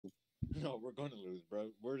No, we're going to lose, bro.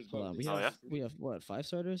 We're just Hold on, both. we have what, 5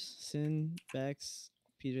 starters? Sin, Bax,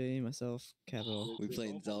 PJ, myself, Capital. We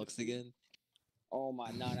playing Zelks again? Oh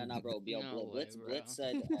my, no, bro. Yo, No way, Blitz, bro. Blitz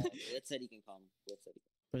said he can come. Blitz said he can.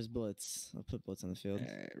 Where's Blitz? I'll put Blitz on the field.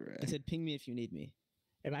 Alright, I said, ping me if you need me.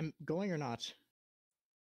 Am I going or not?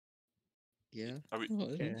 Yeah. Are we- Oh,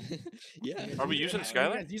 Okay. yeah. Are we using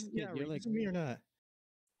Skylar? Yeah, You're are like- using me or not?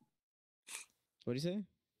 What'd you say?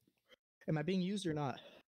 Am I being used or not?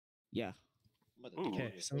 Yeah. Ooh.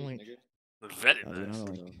 Okay, so I'm like, Very Oh, you nice. know,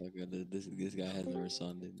 Oh, like, fuck, this guy hasn't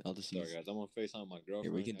responded. I'll just Sorry, use guys. I'm on FaceTime my girlfriend.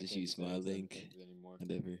 Here, we can I just can't use say my certain link. things anymore.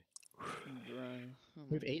 whatever. Bro.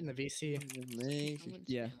 we have 8 in the VC.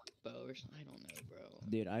 Yeah. Bo or something. I don't know, bro.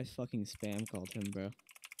 dude, I fucking spam called him, bro.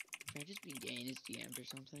 Can I just be gay in his DMs or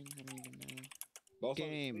something? I don't even know. Both of us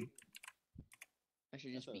Game. asleep? I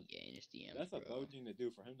should just That's be gay in his DMs, That's a bro. bold thing to do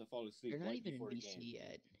for him to fall asleep You're not right even in before the VC game.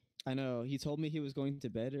 yet. I know. He told me he was going to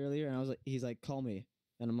bed earlier, and I was like, he's like, call me,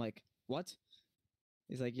 and I'm like, what?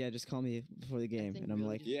 He's like, yeah, just call me before the game, thing and I'm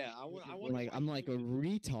really like, is- Yeah, I want. I'm like a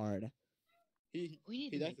retard. We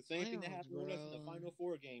need to That's the make same thing that finals, happened with us in the bro. Final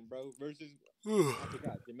Four game, bro. Versus I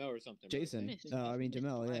forgot Jamel or something. bro. Jason. We missed- No, I mean we missed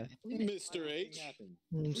Jamel. Yeah. playoff- we missed- Mr. Same H. thing happened.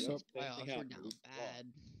 Mm, we so missed Same thing playoffs. We're happened. down We lost. bad.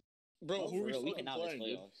 Bro, Oh, who for we real, we fucking cannot miss playing,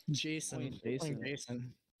 dude? playoffs. Jason. Playing We're playing Jason.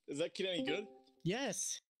 Jason. Is that kid any good?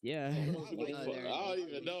 Yes. Yeah. I I like Oh, Bo. there it don't is.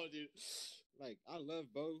 even know, dude. Like I love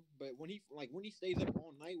Bo, but when he stays up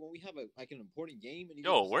all night when we have an important game and he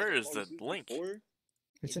Yo, just where decides is to the fall asleep link? before,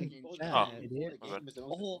 It's Yeah, in we he goes didn't- to Oh, bed chat. before Idiot. the game is the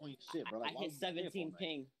most Oh, annoying shit, bro. Like, I why hit would you stay up all 17 night?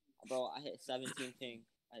 ping. Bro, I hit 17 ping.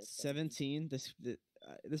 I hit 17.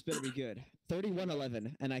 This better be good.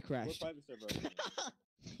 31-11, and I What crashed. private server are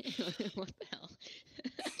you in? What the hell?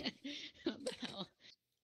 What the hell?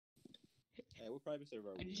 Hey, what private server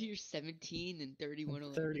are I we just in? hear 17 and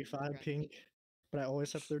 31. 35 ping. But I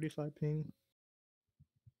always have 35 ping.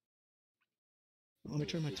 Let me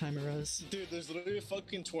turn my timer as. Dude, there's literally a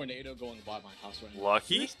fucking tornado going by my house right now.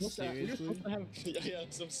 Lucky? We were supposed to have. Yeah,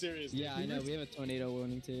 some serious. Yeah, I know. We have a tornado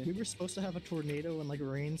warning too. We were supposed to have a tornado and like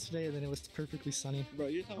rain today, and then it was perfectly sunny. Bro,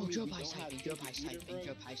 you're telling Oh, me Joe we Pie's don't have typing. Joe good Pie's computer, typing. bro?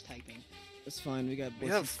 Joe Pie's typing. It's fine. We got We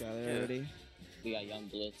Blitz have- and Skylar yeah. already. We got young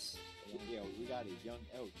Blitz. Yeah, we got a young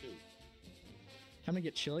L too. Time to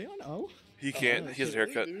get chili on? Oh? He can't. He has a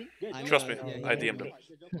haircut. I Trust know, me, yeah, I yeah, DM'd yeah. him.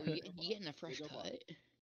 Oh, you getting a fresh cut?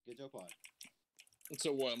 Get Joe Pod.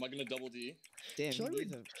 So what? Am I gonna double D? Damn, Chili he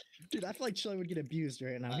would- needs Dude, I feel like Chili would get abused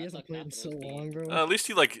right now. He That's hasn't not played in so capital long, bro. At least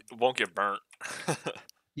he like won't get burnt.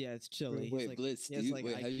 yeah, it's chilly. He's Wait, like, Blitz, he has, dude. like,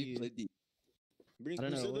 Wait, have you IQ. played D? Bring I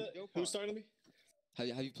don't who know, said what- that? Joe Who's Pod. starting me?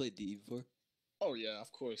 Have you played D before? Oh yeah,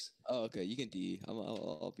 of course. Oh, okay. You can D.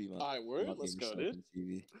 I'll be my. Alright, word. my Let's gamer go, stuff dude. on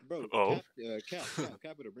TV. Bro, Oh.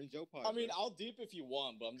 Capital, bring Joe Pod. I mean, bro. I'll deep if you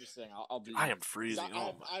want, but I'm just saying I'll deep. I am 'Cause freezing. I, Oh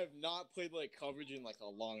have, my. I have not played like coverage in like a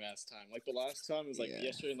long ass time. Like the last time was like Yeah.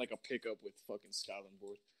 yesterday in like a pickup with fucking Skyland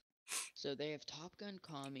board. So they have Top Gun,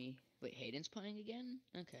 Kami. Wait, Hayden's playing again?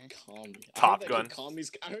 Okay. Kami. Top I Gun.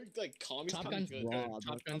 I heard like Kami's Top kinda Gun's good. raw.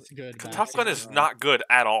 Top Gun's good. Top Gun is backseat. not good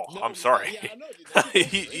at all. No, I'm sorry. Yeah, I know, dude. That's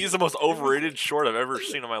He's the most overrated short I've ever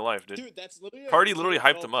seen in my life, dude. Dude, that's literally. a Cardi literally NFL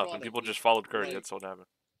hyped him up, and product, people dude. just followed Curry. Like, That's what happened.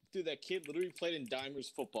 Dude, that kid literally played in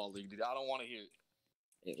Dimers football league, dude. I don't want to hear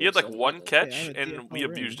it. He had like one Yeah, I catch, have a and DFL we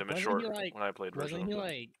ring. abused him at Wasn't short he, like- when I played Wasn't he version.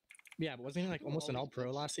 like. Yeah, but wasn't he like almost an all pro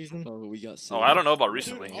last season? Oh, we got. Oh, I don't know about Dude,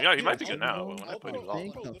 recently. I'll Yeah, he be might be honest, good now, I'll but when I be played, he was honest, awful. I'll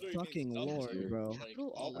Thank the literally fucking make Lord, subs, bro. like,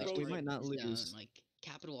 Capital I'll always go we with might throws not on his lose. zone. Like,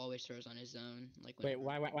 Capital always throws on his zone. Like, Wait,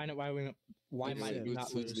 whenever- why Wait, might wait, we not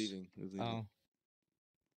Who's lose? leaving? Who's leaving? Oh.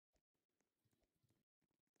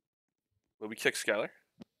 Will we kick Skylar?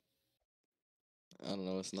 I don't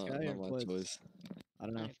know. It's not Skylar my Blitz. choice. I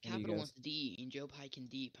don't know. if What do you Capital guys- wants to D and Joe Pie can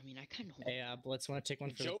deep, I mean, I kind of. Hey, Blitz, want to take one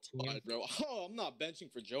for Joe the team? Pie, bro. Oh, I'm not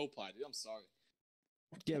benching for Joe Pie, dude. I'm sorry.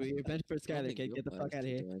 Yeah, but you're bench for I don't Skylar. think Get Joe the Pies fuck out of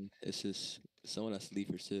is here. done. It's just someone that's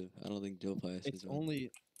sleeper Civ. I don't think Joe Pies It's is on. only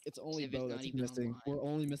Civ is Bo not that's even missing. online. We're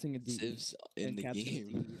only missing a D. Civ's in and the Cap's game.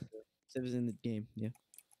 TV, so Civ is in the game. Yeah.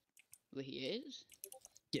 Wait, he is?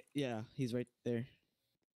 Yeah, he's right there.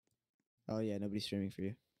 Oh yeah, nobody's streaming for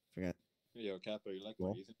you. Forgot. Yo, Capital, you like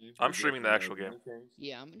Well, my username? I'm streaming the actual game.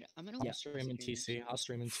 Yeah, I'm gonna. Yeah, watch stream in this TC. I'll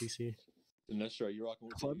stream in TC. And that's right, you're rocking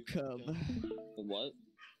with Club the Cub. username change? What?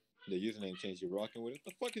 The username change, you're rocking with it.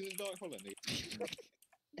 The fuck is this dog? Hold on,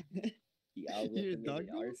 nigga. Yeah, You're a dog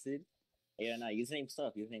boy? arson. Yeah, nah, username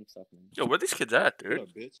stuff, man. Yo, where these kids at, What dude? up,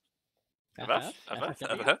 bitch? FF?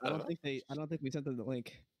 FF? I don't think we sent them the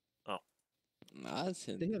link. Nah, I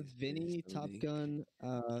sent They have this Vinny, to Top me. Gun.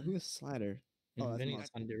 Who is Slider? Oh, that's Vinny's Muck.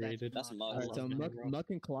 underrated. That's Muck. Alright, so Vinny, Muck, bro. Muck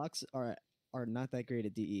and Clocks are not that great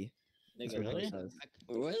at DE. That's Nigga, what Really? it says.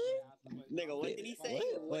 Really? Nigga, what did he say?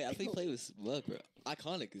 Wait, I think he played with Luck, bro.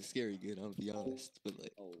 Iconic is scary good. I'm gonna be honest, but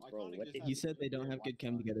like, Oh, bro, Iconic what just did has He a said they weird don't have good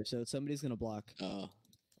chem Wi-Fi. together, so somebody's gonna block.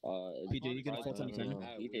 PJ, you gonna Iconic full time Wi-Fi center? know.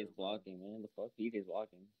 mad PJ's weird, bro. blocking, man. The fuck? PJ's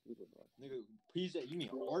blocking. PJ's blocking. Nigga, PJ, you mean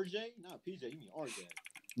RJ? Not PJ, you mean RJ.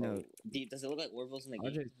 No, Bro, does it look like Orville's in the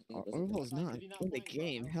game? RJ, Orville's I thought- not is he not in the playing, bro?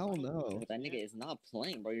 game. I Hell don't no. But that nigga is not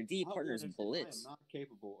playing, bro. Your D I hope you partner's understand, I am blitz. not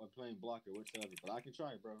capable of playing blocker whatsoever, but I can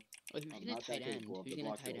try, bro. Wait, who's I'm gonna not tight that end? capable of Who's the gonna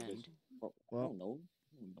blocker tight end? position. Bro, I Well, don't know.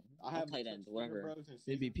 I have tight end, whatever. Bro, since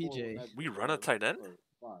It'd be season 4 PJ. when We run a tight end? or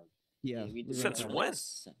 5. Yeah, we we did run a Since tight end.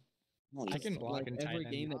 when? I can block Like and tight every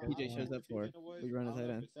end. game that I PJ don't shows know. up for, we run a tight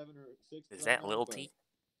end. 7 or 6. Is that Lil T?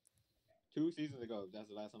 2 seasons ago, that's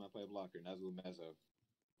the last time I played blocker, and that's with Mezzo.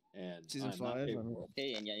 And Season I'm not 5, I capable.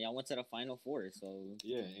 Okay, and y'all went to the Final Four, so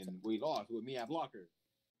Yeah, and we lost with me at blocker.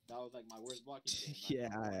 That was like my worst blocking game. Yeah,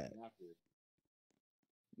 After.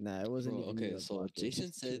 Nah, it wasn't Bro, even okay, me that so blocked it.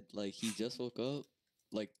 Jason said like he just woke up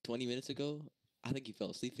like 20 minutes ago. I think he fell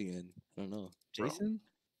asleep again. I don't know. Jason?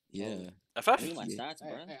 Yeah. FF? look at my Yeah. stats,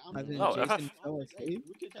 bro. I think Oh, Jason FF. fell asleep.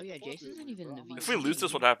 Oh, yeah, Jason's not even in the If we lose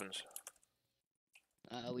this, what happens?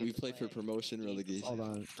 We play for promotion relegation. Hold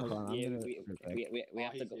on. Yeah, I'm gonna. we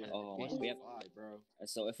have to go. Oh, we have. bro.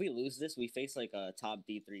 So if we lose this, we face like a top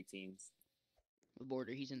D3 teams.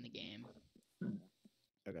 Border, he's in the game. I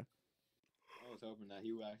was hoping that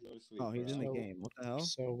he would actually go to sleep. Oh, he's bro. in the So- game. What the hell?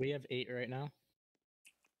 So we have 8 right now.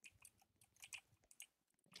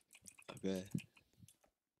 Okay.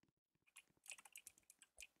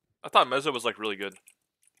 I thought Mezzo was like really good.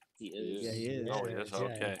 He is. Yeah, he is. Oh, he Yeah, is. yeah,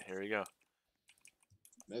 Okay, yeah. here we go.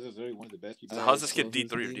 Mezzo's really one of the best people. So Uh, how's this kid so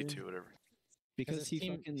who's D3 or leaving? D2, whatever? Because his he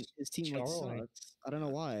team- fucking his team like Charlie. sucks. I don't know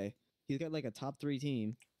why. He's got like a top 3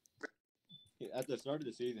 team. At the start of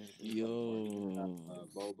the season, Yo.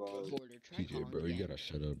 Bobo. Border, try PJ, calling bro, you again. gotta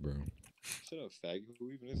shut up, bro. Shut up, faggot.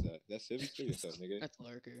 Who even is that? That's Civic Studio stuff, nigga. That's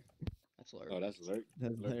Lurker. That's Lurker. Oh, that's Lurk.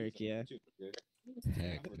 That's Lyric, yeah. Too, nigga.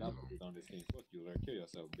 Heck I forgot who was on this team. Fuck you, Lurk. Kill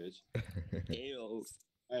yourself, bitch. Ew. Hey, Yo,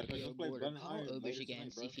 let's play Border, Brennan call Iron Obish later again,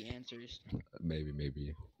 tonight, see bro. if he answers.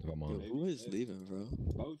 Maybe. If I'm Yo, on. who is leaving, bro?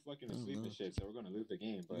 Both fucking I don't asleep know. and shit, so we're gonna lose the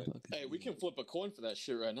game. But Fuck is Hey, we he? can flip a coin for that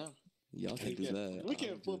shit right now. Y'all can do Yeah. that. We can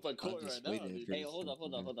I'm flip a I'm coin just right now, waiting dude. for Hey, this hold up.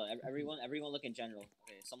 something, man. Everyone look in general.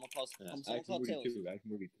 Okay, someone call. Someone action call movie Tails. too. Action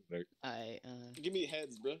movie too, Lurk. I Give me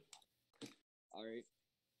heads, bro. All right.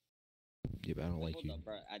 Yeah, but I don't like Hold you. up,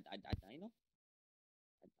 bro. I know.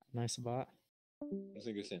 Nice bot. This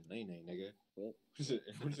nigga said nay, nigga. What?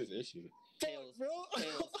 What is this issue? Tails. bro.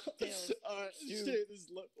 Tails. Alright, Dude. shit, this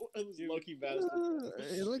is lucky bastard.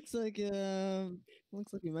 It looks like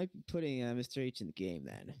we might be putting Mr. H in the game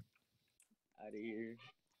then. Out of here,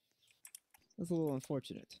 That's a little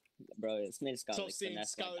unfortunate. bro. This man's got So, like see,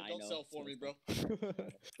 finesse by Skylar, don't Dino. sell for me, bro.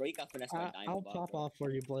 Bro, you got finesse by Dino. I'll bot, pop bro. off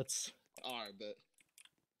for you, Blitz. Alright, bet.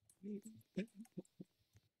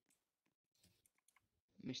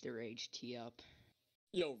 Mr. Rage tee up.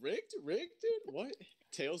 Yo, rigged, dude? What?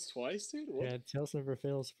 Tails twice, dude? What? Yeah, Tails never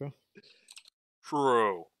fails, bro.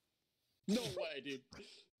 True. No way, dude.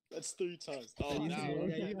 That's 3 times. Oh, You no. see,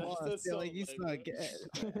 okay, yeah, you that's- lost. that's Yeah, so like you lame,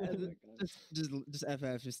 suck. bro. Just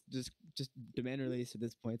FF. Just demand release at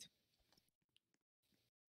this point.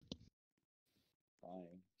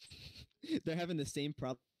 Fine. They're having the same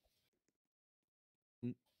problem.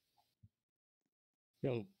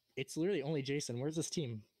 Yo, it's literally only Jason. Where's this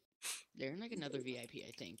team? They're in like another VIP,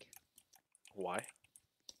 I think. Why?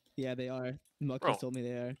 Yeah, they are. Muck Bro. just told me they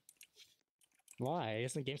are. Why?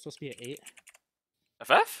 Isn't the game supposed to be at 8?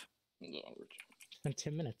 FF? No, In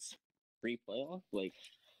 10 minutes. Free playoff? Like,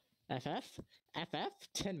 FF?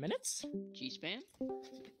 10 minutes? G-Span?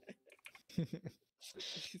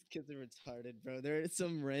 These kids are retarded, bro. They're at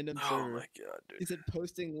some random Oh server. my god, He dude. said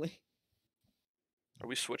posting link. Are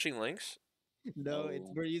we switching links? No, it's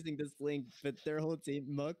Oh. we're using this link, but their whole team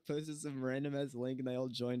Muck posted some random ass link and they all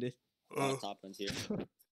joined it. top ones here.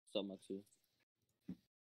 So much too.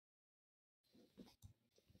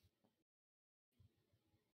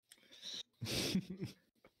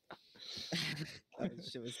 That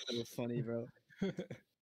shit was so funny, bro.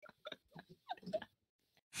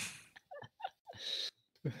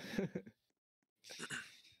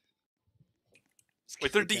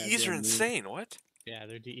 Wait, their Goddamn DEs are noob. insane. What? Yeah,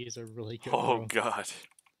 their DEs are really good. Oh bro. god.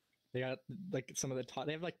 They got like some of the top.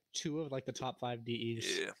 They have like 2 of like the top 5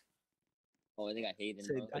 DEs. Yeah. Oh, I think I hate him,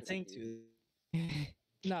 So, bro. I think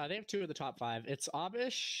No, they have 2 of the top 5. It's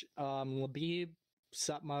Abish, Labib,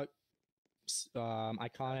 Supmuck,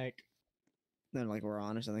 Iconic. then like we're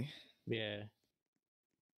on or something. Yeah.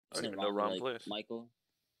 I don't Something even know wrong with, Ron like, plays. Michael.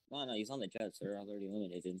 No, he's on the Jets. They're already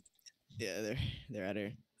eliminated. Yeah, they're out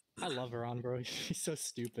here. I love Ron, bro. He's so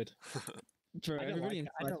stupid. Bro, I don't everybody in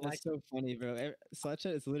I don't Slasha is so funny, bro.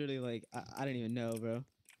 Slasha is literally like I don't even know, bro.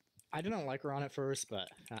 I didn't like Ron at first, but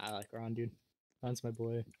I like Ron, dude. Ron's my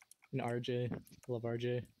boy. And RJ. I love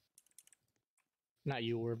RJ. Not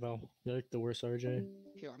you, Orvo. You're like the worst RJ.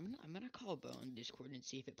 Here, I'm gonna call Bo on Discord and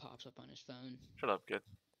see if it pops up on his phone. Shut up, kid.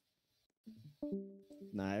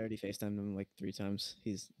 Nah, I already FaceTimed him like 3 times.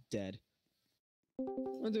 He's dead.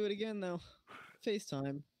 I'll do it again though.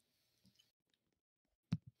 FaceTime.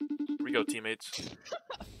 Here we go, teammates. Can't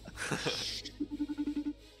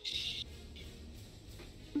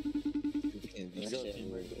be That so-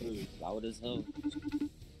 shit was loud as hell.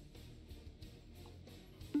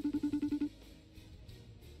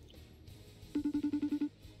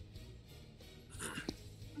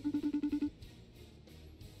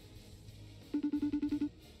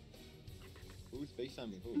 Who's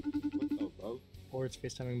FaceTiming who? What? Oh, bro. Or it's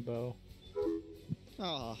FaceTiming Bo.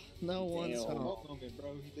 Oh, no one's Damn. home. Logan,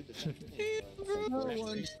 bro. He did the same thing, bro. No Actually,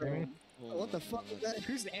 one's FaceTiming? home. What the fuck is that?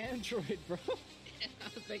 Who's Android, bro? I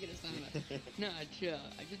was making a sound. Nah, chill.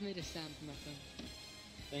 I just made a sound from my phone.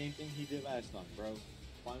 Same thing he did last time, bro.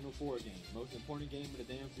 Final 4 game. Most important game of the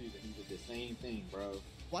damn season. He did the same thing, bro.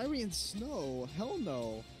 Why are we in snow? Hell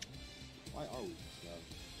no. Why are we, bro?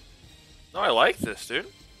 No, I like this, dude.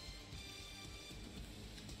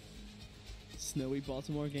 Snowy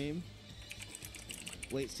Baltimore game.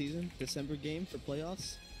 Late season, December game for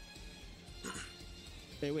playoffs.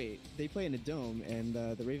 Hey, wait, they play in a dome, and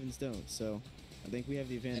the Ravens don't, so I think we have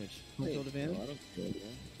the advantage. Home field advantage? No, I don't care,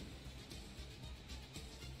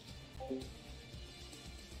 bro.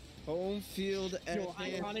 Home field Yo,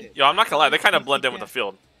 advantage. Iconic, Yo, I'm not gonna lie. They kind of blend in with the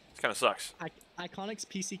field. It kind of sucks. Iconic's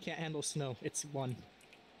PC can't handle snow. It's 1.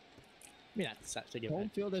 I mean, that's to give Home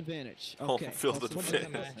it. field advantage. Home Okay. field let's-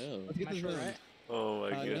 advantage. What am I? Hell. Let's get Am I this sure running. right? Oh my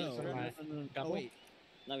No, god. no, Am I no. Oh, double? wait.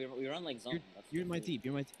 No, we run like zone. That's You're in my what we deep.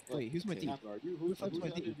 You're my Wait, who's my deep? Are you? Who the fuck's my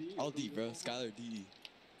under deep? D? All Who's D, bro. under Skylar D.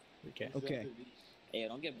 Okay. Who's Okay. under D? Hey,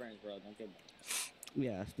 don't get burns, bro. Don't get burns.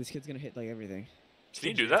 Yeah, this kid's gonna hit like everything. Can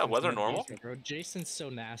you do that? Jason's Weather gonna normal? beat you, bro. Jason's so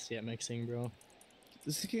nasty at mixing, bro.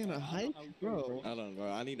 This is gonna hike, bro. I don't know,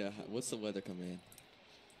 bro. I need a. What's the weather command?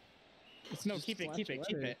 It's No, just keep it, flash keep it,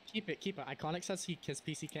 keep weather. it, keep it, keep it. Iconic says his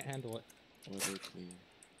PC can't handle it. Weather clear.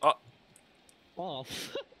 Oh,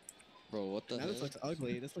 Bro, what the Now hell? this looks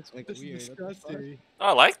ugly. This looks like this weird. is What the fuck? disgusting. Oh,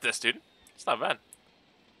 I like this, dude. It's not bad.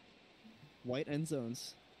 White end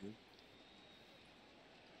zones.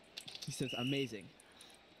 He says amazing.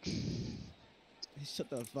 Shut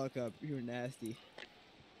the fuck up. You're nasty.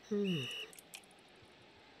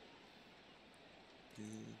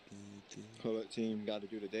 Collect team got to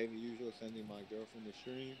do the daily usual, sending my girlfriend the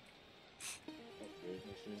stream. Oh, there's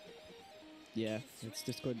no stream. Yeah, it's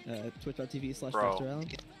Discord, twitch.tv/Dr. Bro. Allen.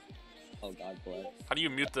 Oh God bless. How do you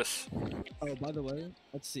mute this? Oh, by the way,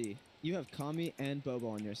 let's see. You have Kami and Bobo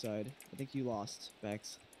on your side. I think you lost,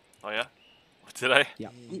 Bex. Oh yeah. Did I? Yeah.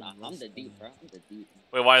 I'm the deep, bro. I'm the deep.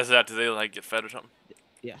 Wait, why is that? Did they like get fed or something?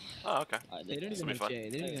 Yeah. Oh, okay. They don't This even will be have fun. Jay.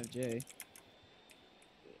 They don't even have Jay.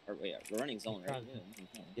 Wait, we're running zone, right? God.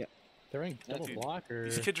 Yeah. They're in Yeah, double dude. block or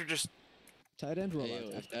These kids are just. Tight end rollout. Hey, yo,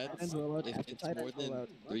 if After tight that's end rollout. if After it's tight more end than rollout.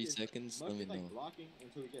 3 seconds, let me Much is like know. blocking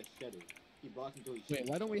until he gets shedded. He blocks until he Wait,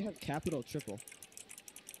 why don't we have capital triple?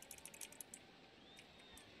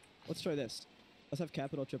 Let's try this. Let's have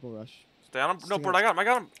capital triple rush. Stay on him. No, Still board. I got him. I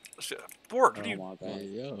got him. Board. What Oh are you? my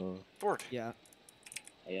Hey, God. yo. Board. Yeah.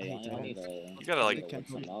 Yeah, I yeah, hate I that. need a. You gotta like. I can't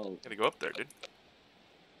some out. Gotta go up there, dude.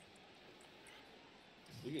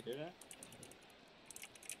 You can hear that?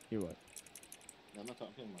 Hear what? No, I'm not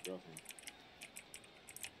talking to my girlfriend.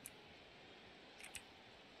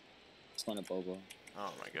 It's going to Bobo.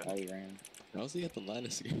 Oh my god. Oh, he ran. How's he at the line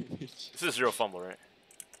of scrimmage? This is 0 fumble, right?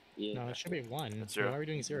 Yeah. no, it should be 1. That's 0. Why are we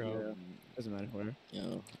doing 0? Doesn't matter where.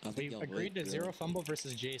 Yo, I We think y'all agreed to lit, 0 bro. fumble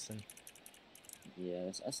versus Jason. Yeah,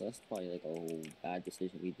 that's probably like a whole bad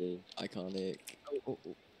decision we did. Iconic. Oh.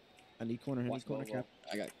 I need corner. I Watch need corner Bobo. cap.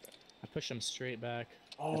 I got. I pushed him straight back.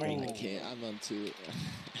 Oh. I can't. I'm on 2.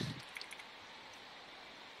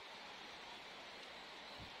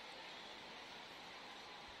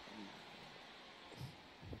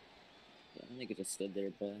 Yeah, that nigga just stood there,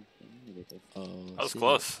 bro. Yeah, that nigga just- Oh. That was shit.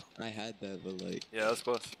 close. I had that, but like. Yeah, that was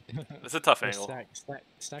close. It's a tough Oh, angle.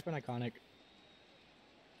 stack on Iconic.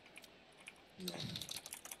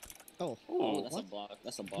 Oh. Oh, that's a what? block.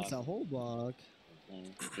 That's a block. That's a whole block.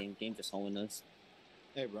 Game just holding us.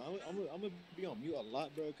 Hey, bro, I'm gonna be on mute a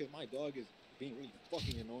lot, bro, because my dog is being really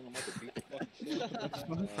fucking annoying. I'm about to beat the fucking shit out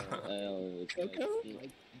of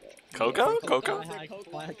him. Coco? Coco? Fly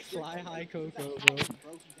high Coco, bro.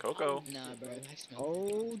 Coco. Nah, bro. I smoked,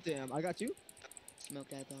 Oh damn! I got you. smoked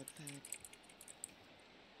that dog pack.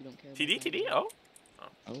 You don't care. TD, about that TD. at all? Oh,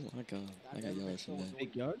 Oh my god. I got yards from that.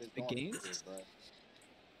 Big yards, big gains.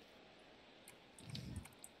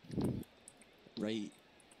 Right.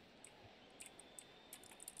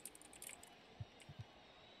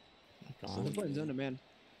 God. They're playing zone to man.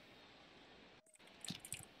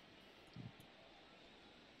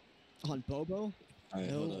 On Bobo? Alright,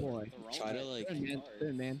 Oh hold up. boy. Try to like. They're in man. They're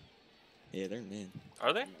in man. Yeah, they're man.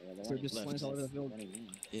 are they? They're just Left. slants all over the field.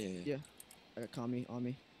 Yeah. Yeah. I got Kami on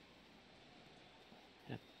me.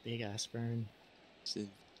 That big ass burn. Sid.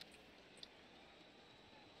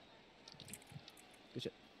 Good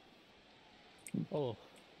shit. Oh,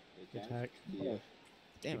 good attack. Yeah.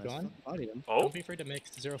 Damn, Keep I going. bodied him. Oh, Don't be afraid to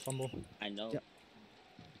mix. Zero fumble. I know. Yep.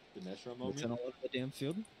 The next run Mixing moment. all over the damn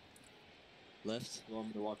field. Left. You want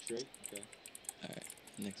me to walk straight? Okay. Alright.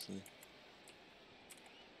 Next one.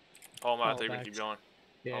 oh my! I Oh, thought you were gonna back. keep going.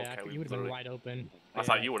 Yeah, Okay, I we you would have been literally- wide open. I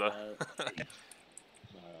thought Yeah. you would have. Alright,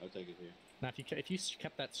 I'll take it here. Now, if you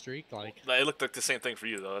kept that streak, like It looked like the same thing for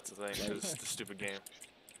you though. That's the thing. It's the stupid game.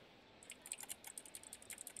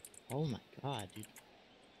 oh my god, dude.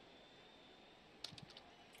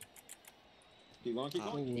 Keep going, keep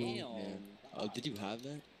Oh, going. Damn. man. Oh, did you have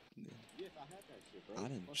that? Yes, I had that shit, bro. I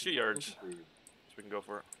didn't. Fucking Shoot yards. fucking for you. So we can go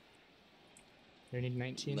for it. They need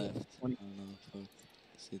 19. Left. I 20. don't know. Fuck.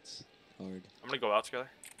 It's hard. I'm gonna go out together.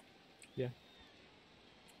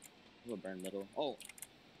 We'll burn middle. Oh,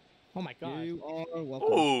 Oh my god. You are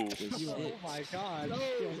welcome. Ooh. Good Oh shit. my god. No.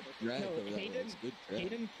 Drag No, though, that Hayden- was good drag.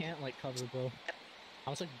 Hayden can't like cover, bro. I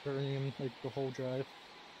was like burning him like the whole drive.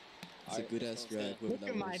 It's a good ass drag. whoever Look that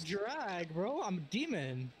at my was. drag, bro. I'm a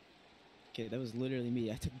demon. Okay, that was literally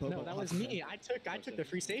me. I took Bobo. No, that off was of me. him. I took the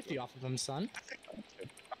free safety off of him, son.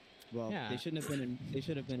 Well, Yeah. they shouldn't have been in. They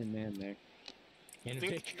should have been in man there. And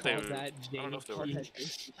think Vic they called were- that I don't know if they were.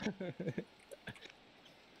 JP.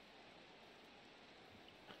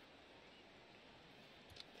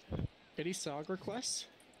 Any song requests?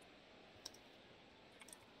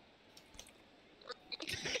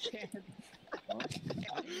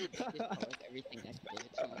 Just collect everything I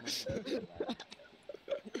did.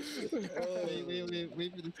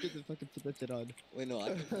 Wait for this kid to fucking put that shit on, Wait, no, I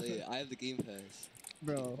can play it. I have the game pass.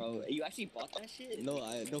 bro. bro, you actually bought that shit? No,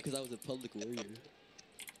 because I was a public warrior.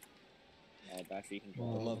 Oh, Basher, you can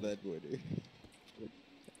Oh. go. My bad, border.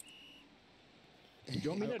 Do you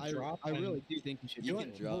want me to drop? I when- really do think you should. You do can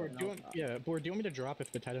it. drop. Board, do you want, yeah, Board, do you want me to drop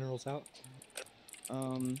if the Titan rolls out?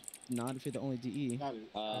 Not if you're the only DE. Got it.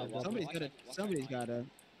 Well, Somebody's watch gotta. that- watch Somebody's that line. gotta.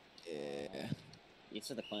 Yeah. You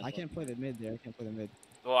said the plan. I can't play the mid there. I can't play the mid.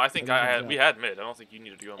 Well, I think Everything's we out. had mid. I don't think you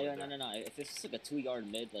needed to go Hey, mid no, there. no, no. If it's just like a 2-yard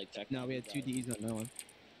mid, like check. No, down we had these two guys. DEs on that one.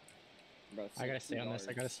 Bro, it's I like gotta stay 2 on this. I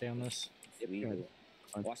gotta yards. stay on this. Sweet. Good.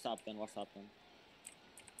 Fine. Watch top gun. Watch top gun.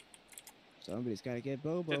 Somebody's gotta get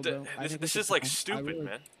Bobo, It- bro. I This, think this we is should like triple. I stupid, really-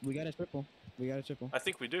 man. We got a triple. We got a triple. I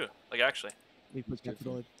think we do. Like actually. We put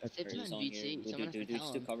capital. At It's He's on on BT. here. Someone has to Dude, tell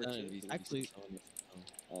still him. cover None two. of these Actually-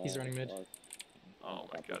 He's running mid. fuck. Oh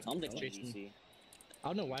my god. I'm thinking Jason. DC. I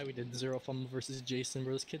don't know why we did zero fumble versus Jason,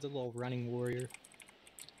 bro. This kid's a little running warrior.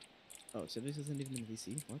 Oh, Civics isn't even in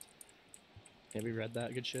VC. What? Yeah, we read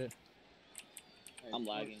that. Good shit. Hey, I'm short,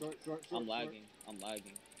 lagging. short, I'm lagging. I'm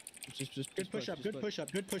lagging. Just Good push up. Good push up.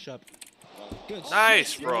 Good push up. Good.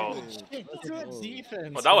 Nice, shit. bro. Good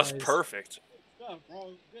defense. Oh, that was guys. perfect. Stuff,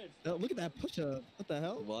 bro. Good. Oh, look at that push up. What the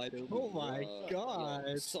hell? Wide open. Oh my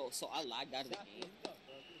god. So I lagged out of the game.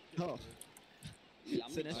 Oh, Yeah,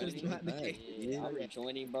 I'm So that's just rejoining. behind the game. Yeah, I'm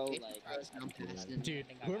rejoining, bro. It's Like, fast, I'm passing. Dude,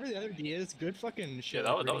 whoever the other D is, good fucking shit.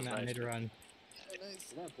 that like was reading nice. mid run.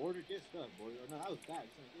 Is that border? Get stuff, border. No, that was back.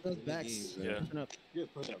 those Good backs. Yeah. Pushing up.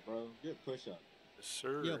 push up, bro. Good push up. Yes,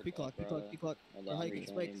 sir. Yo, Peacock, Peacock, Peacock. hold We're on, I'm hiking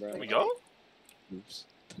rejoining, spikes. bro. Can we go? Oops.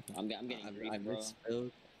 I'm getting grief, I bro.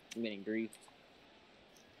 misspelled. I'm getting grief.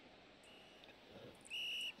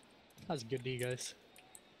 That was good D, guys.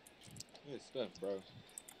 Good stuff, bro.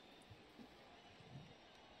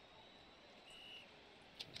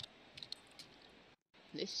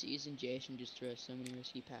 This season, Jason just throws so many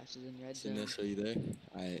risky passes in red zone. Sinnes, are you there?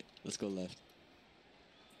 Alright, let's go left.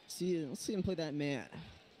 Let's see him play that man.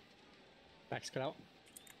 Backs cut out.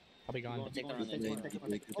 I'll be gone. Take the run, Good take lane, the good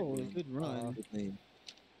run. lane, good Oh, lane. good run. Good lane.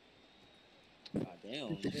 God damn.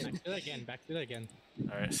 Back to that again. Back to that again.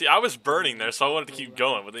 Alright. See, I was burning there, so I wanted to keep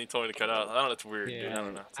going, but then you told me to cut out. I don't know. That's weird, dude. I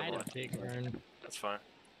don't know. I had That's, a big burn. that's fine.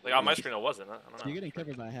 Like on my screen, I wasn't. I don't know. You're getting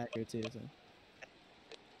covered by a hacker too. So.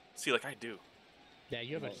 See, like I do. Yeah,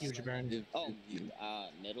 you have a huge burn. If- Oh, if you-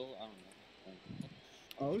 middle. I don't know.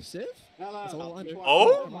 Oh, Civ? No, That's a little under.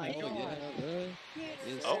 Oh? Oh my Oh, god. yeah, bro.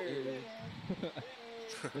 Yes, Oh. sir.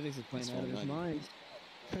 Civics is playing That's out of his 190. mind.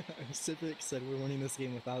 Civic said we're winning this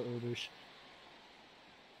game without Urbush.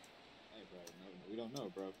 We don't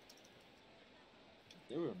know, bro.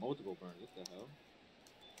 There were multiple burns. What the hell?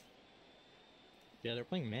 Yeah, they're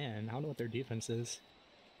playing man. I don't know what their defense is.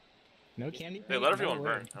 No candy. They paint? let No everyone way.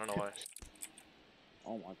 burn. I don't know why.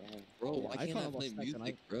 Oh my god. Bro, Yeah, why I can't caught I almost play second.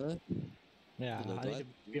 music, bro? Yeah, Like, I need what?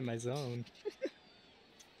 to be in my zone.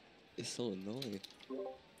 It's so annoying.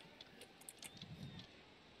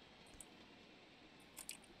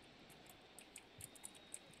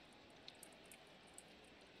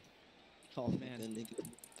 Oh man. That nigga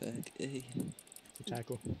back, hey. To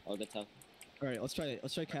tackle. Oh, the tough. All right, let's try it.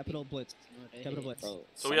 Let's try capital blitz. Capital blitz. Bro.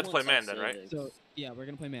 So we have to play someone man then, said right? it. So yeah, we're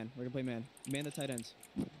gonna play man. We're gonna play man. Man the tight ends.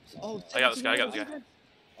 Oh, I got this guy. I got this guy.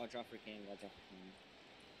 Oh, drop for King. Watch out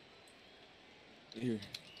for King. Here.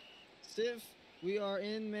 Civ, we are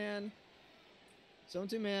in man. Zone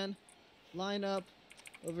 2 man. Line up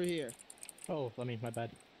over here. Oh, let me. My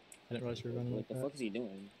bad. I didn't realize we were running What like the that. fuck is he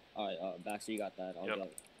doing? Alright, Baxter, you got that. I'll Yep.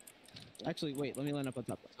 get. Actually, wait. Let me line up on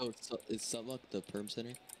top. So is Subluck the perm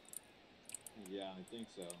center? Yeah, I think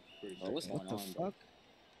so. Pretty Bro, sure. what's What going the on, bro? fuck?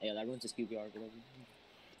 Hey, that ruins his QBR, whatever.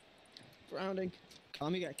 Grounding.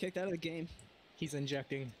 Kami got kicked out of the game. He's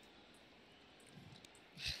injecting.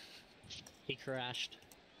 He crashed.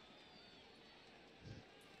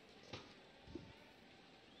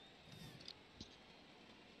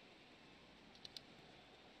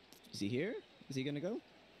 Is he here? Is he gonna go?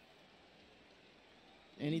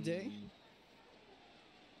 Any day?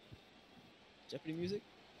 Jeopardy music?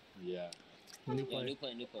 Yeah. New Yeah,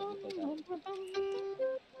 play. new play.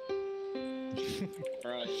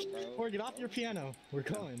 Bro. Or get off your piano. We're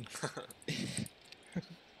going.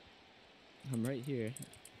 I'm right here.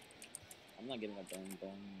 I'm not giving up burn.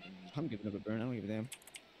 I'm giving up a burn. I don't give a damn.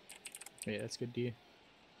 Yeah, that's good D.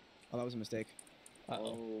 Oh, that was a mistake.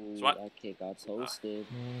 Uh-oh. Oh, Swat. that kick got toasted.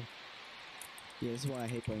 Yeah, this is why I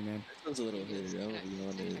hate playing man. This one's a little hitter, I won't be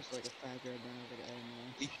honest. It's like a 5-yard burn over the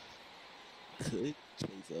end Could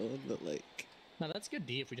play zone, but like, No, that's good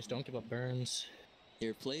D if we just don't give up burns.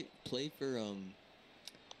 here, play for,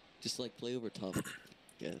 just like play over top,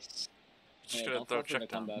 guess. Just Yeah, gonna don't throw fall for the check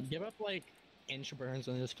down. comeback. Give up like inch burns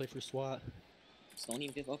and just play for SWAT. Just don't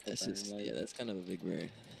even give up the That's burn. just, Like, yeah, that's kind of a big burn.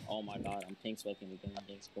 oh my god, I'm pink sweating again.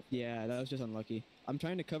 Thanks, bro. Yeah, that was just unlucky. I'm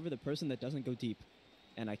trying to cover the person that doesn't go deep,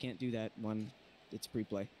 and I can't do that when it's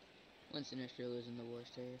pre-play. Winston Israel is in the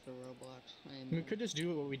worst area for Roblox. We could just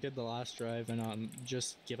do what we did the last drive and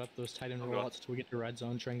just give up those tight end Okay. rollouts till we get to red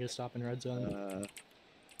zone. Try and get a stop in red zone.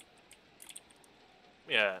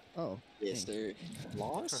 Yeah. Oh, Yes, dang. sir.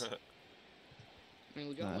 Loss? I mean,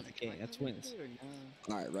 we got Nah, one. that's okay, that's wins.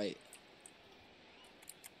 Alright, right.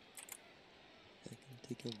 I can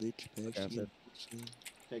take a bitch back. Okay, she a so- bitch,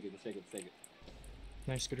 Take it. Take it.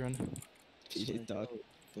 Nice, good run. GJ dog.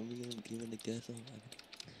 When we gonna give it a guess on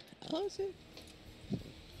oh, shit.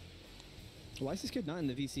 Why is this kid not in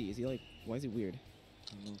the VC? Is he like? Why is he weird?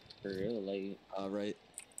 I don't know. For real, like, Alright.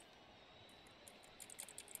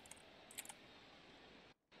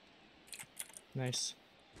 Nice.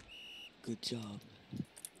 Good job.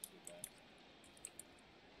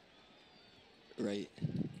 Right.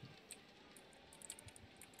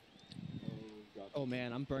 Oh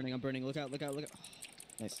man, I'm burning. Look out! Look out! Oh,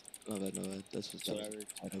 nice. No bad, no bad. That's what's whatever.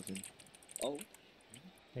 wide open. Oh,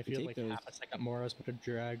 If We you had take like those. half a second more, I was about to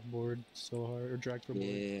drag board so hard, or drag for board.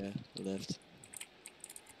 Yeah, left.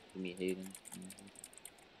 give me Hayden.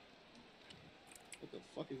 What the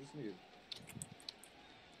fuck is this nigga?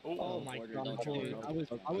 Ooh. Oh Oh, my border, god, don't Julian. border.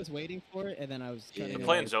 I was waiting for it, and then I was Yeah. trying We're to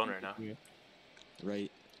playing zone right now.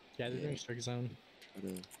 Right. Yeah, they're Yeah. doing strict zone. Try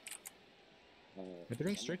to They're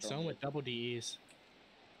doing strict zone with double DEs.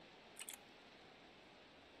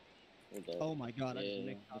 Oh my god! I Yeah, just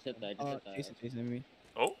mixed just up hit them. that, just hit that. Jason, me.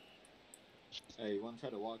 Oh. Hey, you wanna try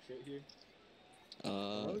to walk straight here?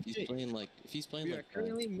 if he's Okay. playing like, if he's playing We are like,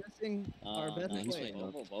 currently missing our best nah, he's player. playing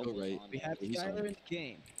up. Go right. We have He's on. Skylar in the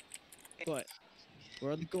game, but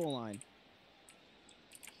we're at the goal line.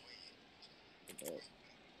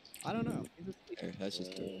 I don't know. He's a- There, that's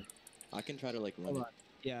just good. I can try to like run Hold it. on.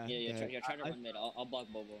 Yeah. Yeah, try to I- run mid. I'll block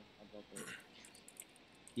Bobo. I'll block Bobo.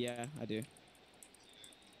 Yeah, I do.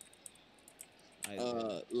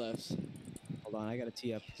 Left. Hold on, I gotta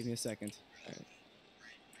tee up. Give me a second. Alright.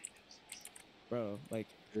 Bro, like,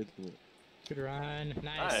 Good. Good run. Nice.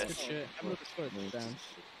 Nice. Good shit. I'm gonna score a touchdown.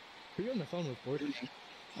 Who are you on the phone with, board?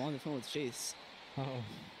 I'm on the phone with Chase. Oh.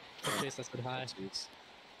 Chase, I said hi. Jeez.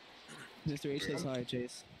 Mr. H says hi,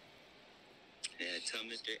 Chase. Yeah, tell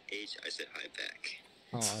Mr. H I said hi back.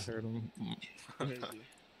 Oh, I heard him.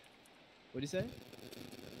 What'd you say?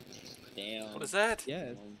 Damn. What is that?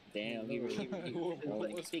 Yes. Damn, he really bro,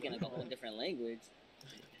 speaking like a whole different language.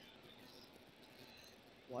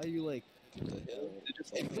 Why are you like What the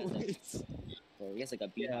hell? Bro, he has like a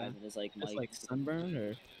beehive in his like It's mic. like sunburn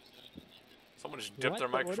or Someone just dipped their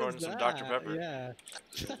What microphone in is some Dr. that? Pepper. Yeah.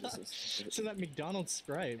 This is, It's in that McDonald's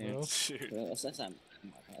Sprite, bro. Dude. bro, that's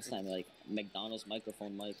not like McDonald's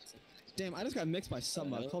microphone mic. damn, I just got mixed by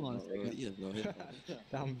something. Hold on a second. Yeah, no hit.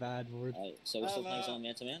 Down bad, word. Alright, so we're still playing someone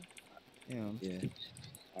man to man? Damn.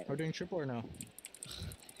 Yeah. We're doing triple or no?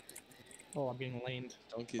 Oh, I'm getting laned.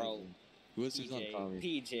 Don't get Bro, Who else is on Tommy?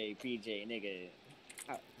 PJ, nigga.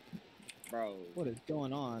 Bro, What is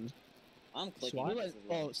going on? I'm clicking. Swat? this as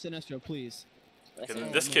Oh, well. Sinestro, please. That's Okay,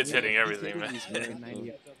 it. this kid's hitting everything, man.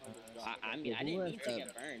 I mean, I didn't mean to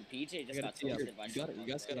get burned. PJ just gotta got see it. toasted by You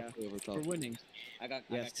guys gotta Yeah. play over top. We're winning. I got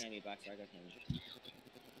Yes. Cammy back, so I got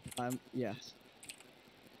Cammy. Yeah.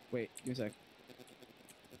 Wait, give me a sec.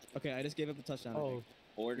 Okay, I just gave up a touchdown. I Oh, think.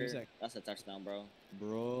 Order, sec. that's a touchdown, bro.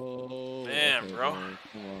 Bro. Damn, Okay, bro.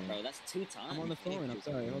 Come on. Bro, that's 2 times. I'm on the phone. I'm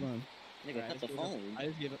sorry. Hold on. Nigga, Alright, cut the phone. I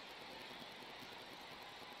just gave up.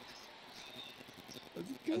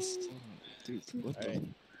 That's, dude, what the? Alright.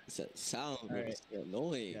 It's that sound, bro. Alright. It's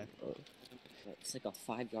annoying, Yeah. bro. It's like a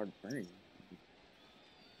 5-yard burn.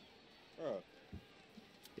 Bro,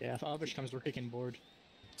 yeah, if Albish comes, we're kicking board.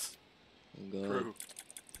 I'm good. True.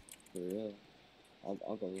 For real.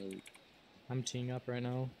 I'll go late. I'm teeing up right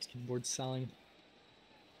now. This kid board's selling.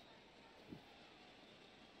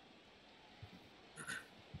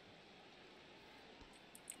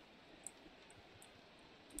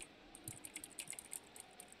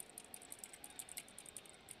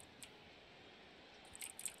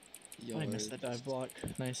 I missed that dive block.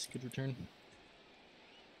 Nice, good return.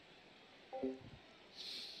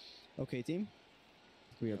 Okay, team.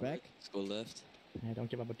 We are back. Let's go left. Yeah, don't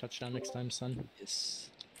give up a touchdown next time, son. Yes.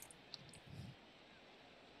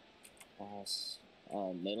 Pass.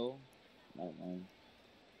 Middle. I don't know.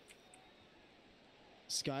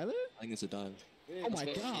 Skyler? I think it's a dive. Oh my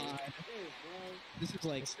go. god. This is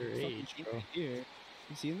like What's your fucking age, game bro? of the year.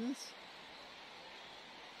 You seen this?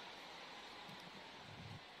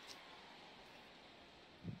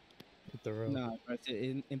 Hit the row. No, but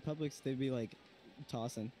in Publix they'd be like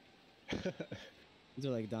tossing. These are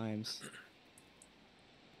like dimes.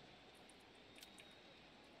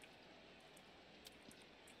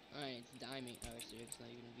 Alright, it's diming. Oh, so it's not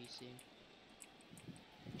even a VC.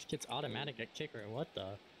 This kid's automatic at kicker. What the?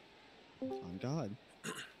 On God.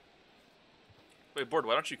 Wait, Board,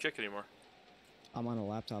 why don't you kick anymore? I'm on a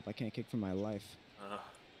laptop. I can't kick for my life.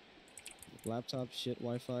 Laptop, shit,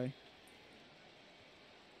 Wi-Fi.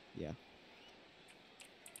 Yeah.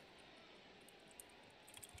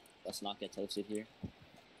 Let's not get toasted here.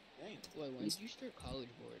 damn. Wait, when did you start college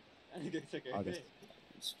board? I need to take a August. hit.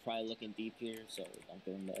 It's probably looking deep here, so don't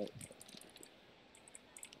give him that.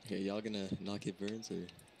 Okay, y'all gonna not get burns or?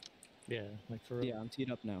 Yeah, like for real. Yeah, I'm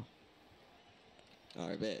teed up now.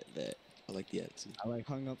 Alright, bet. I like the attitude. I like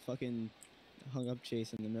hung up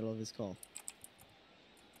Chase in the middle of his call.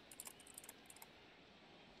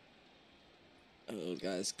 Oh,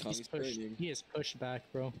 guys, Kami's burning. He is pushed back,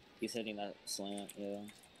 bro. He's hitting that slant, yeah.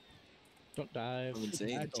 Don't dive. I'm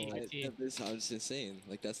insane. Bad team, bad team. I'm just insane.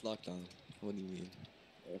 Like, that's lockdown. What do you mean?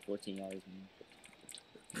 14 yards,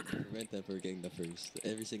 man. Prevent them from getting the first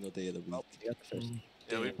every single day of the week. You got the first.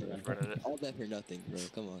 Yeah, we Damn, bro. rented it. All that for nothing, bro.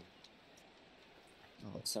 Come on.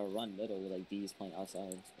 So run middle with like D's playing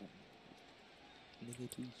outside. Nigga,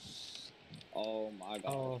 too. Oh my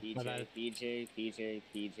god. Oh, my bad. PJ.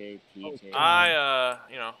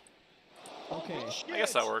 I, Okay. I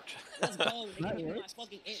guess that worked. Let's go. That nigga, works.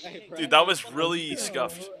 fucking Dude, that was really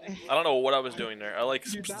scuffed. I don't know what I was doing there. I like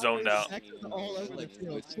Dude, that zoned was out. seconds all over the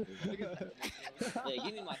field. Yeah,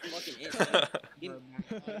 give me my fucking inch. Give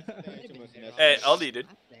me- Hey, LD, dude.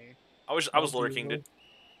 Up there. I was lurking, dude.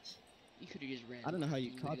 You could have just ran. I don't know how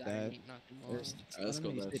you through the caught guy that and knocked him off. First. Alright, let's I go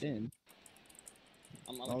don't know you left. stayed in.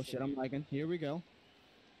 I'm Oh shit, I'm lagging. Here we go.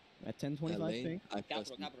 At 10:25 lane, ping. I trust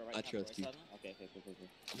Capital, you. capital, right, I capital, trust you. right, Saddle? Okay,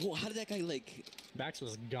 cool. Whoa, how did that guy like? Bax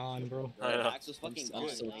was gone, bro. I know. Max was fucking I'm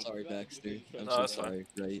gone. so like, sorry, Baxter. I'm No, so that's fine. sorry.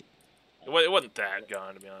 Right. It wasn't that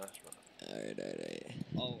gone, to be honest. Alright.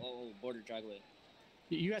 Oh, border dragway.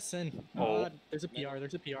 You guys sin. Oh. There's a PR.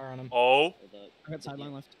 There's a PR on him. Oh, Or the, I got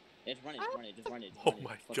sideline left. Just run it. Oh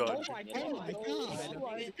my God.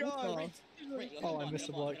 God. Oh, I missed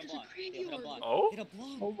the block. oh. Hit a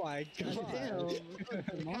block. Oh my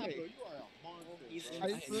god. He's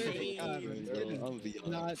I swear to insane. God, Bro, it is I'm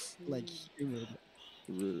beyond. not like humid.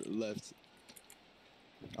 Left.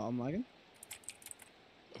 Oh, I'm lagging?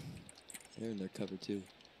 They're in their cover too.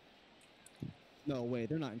 No, wait,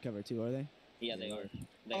 they're not in cover 2, are they? Yeah, they are.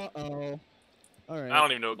 Uh-oh. All right. I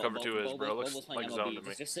don't even know what Bo- cover Bo- 2 is, Bobo's- bro. It looks Bobo's playing like MLB. zone to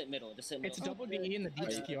me. Just sit middle. Just sit middle. It's double B in the deep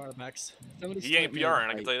Alright. PR, Max. Somebody He ain't start mid. PRing,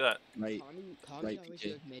 I can tell you that. Right. Kami Right, always PK.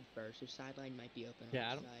 goes mid first, so sideline might be open Yeah,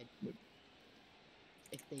 I on don't- the side.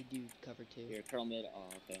 If they do cover 2. Here, curl mid. Oh,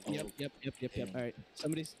 okay. Yep. Damn. All right.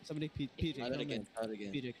 Somebody, PJ, Try curl that again. mid. Try that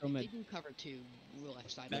again. PJ, curl If they mid. do cover 2,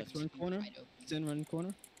 left side Max might run be corner. wide open. Sin run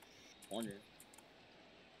corner. Corner.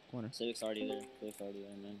 Corner. Civic's already there. Civic's already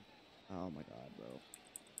there, man. Oh my god, bro.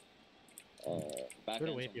 Back Throw it end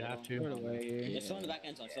away zone, if you bro. have to. Throw it away here. Just throw in the back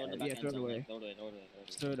end zone. Throw in the Yeah, back throw end it zone. away. Like, throw it away. Throw it away. Throw it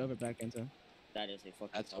Just away. throw it over back end zone. That is a fucking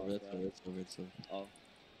That's foul, over. That's bro. over. That's over. That's over. Oh,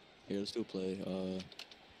 Here, let's do a play.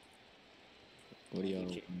 What do y'all want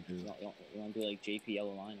to do? you want to do like JP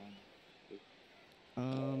yellow line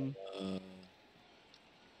on?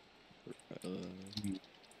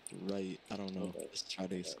 Right. I don't know. Okay. Let's try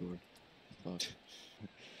to score. Fuck.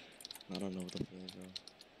 I don't know what the play, bro.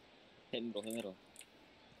 Hit middle. Hit middle.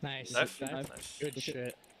 Nice. Nice. Nice. Nice. Good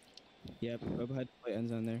shit. Yep. Go ahead to play end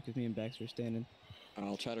zone there because me and Bax were standing.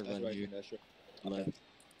 I'll try to That's run right, here. that's right. Left.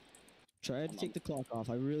 Try to take the clock off.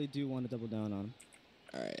 I really do want to double down on him.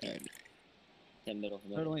 Alright, alright. Hit middle. Hit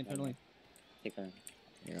Third middle. lane. Third lane. Take her.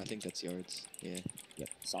 Here, I think that's yards. Yeah.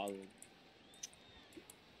 Solid.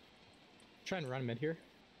 Try and run mid here.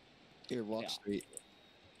 Here, walk Yeah. straight.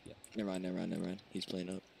 Yeah. Never mind. He's playing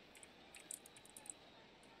up.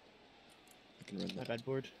 I can run My that. bad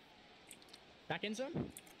board. Back end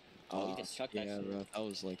zone? Oh, you just chucked that yeah, shit. bro. That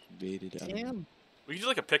was like baited. I don't know. Damn. We could do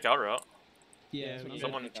like a pick out route. Yeah. Yeah, that's what I'm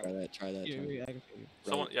Someone- saying. Try that. Here, Try here, that. I can figure.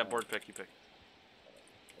 Someone, Right. yeah, board pick, you pick.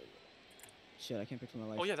 Shit, I can't pick for my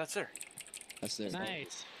life. Oh yeah, that's there. That's there.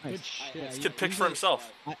 Nice. Nice. Good shit. Yeah, This you- kid picked you for get-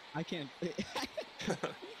 himself. I can't.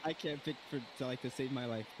 I can't pick to save my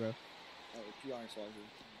life, bro. Oh, PR and swag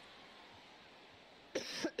here.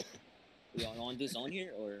 You want to do zone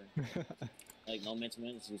here or like no minutes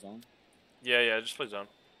minutes do zone? Yeah, just play zone.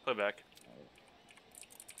 Play back.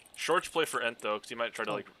 Shorts play for Ent though, because he might try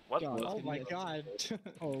to Oh, like what? God. Oh my god.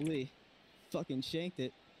 Holy, fucking shanked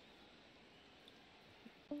it.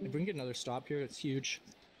 If we can get another stop here, it's huge.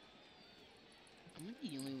 I'm like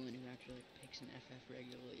the only one who actually picks an FF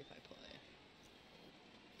regularly if I play.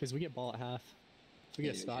 Because we get ball at half. If we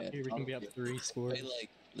get a Yeah, stop yeah, here, we can be up probably. 3 score. Play like,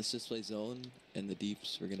 let's just play zone and the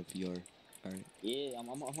deeps. We're gonna PR. All right. Yeah, I'm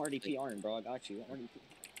already PRing, bro. I got you. I'm already.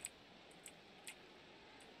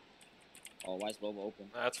 Oh, why is Bobo open?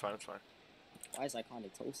 Nah, that's fine. That's fine. Why is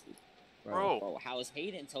Iconic toasted? Bro. Bro, how is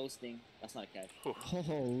Hayden toasting? That's not a catch.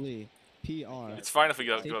 Holy, PR. It's fine if we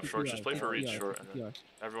give Take up the shorts. PR, Just play take for the reach PR, short, take and the then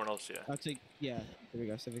PR. everyone else, yeah. I'll take. Yeah, there we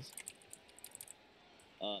go. Civics.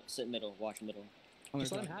 Sit middle. Watch middle. I'm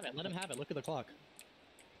Just let gonna him have it. Let him have it. Look at the clock.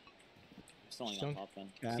 Still only Don't- on top then.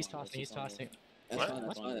 Yeah. He's tossing. He's tossing. That's What? fine.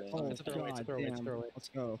 That's fine. That's Oh, fine. It's a throwaway, it's a God throwaway, it's a damn. throwaway. Let's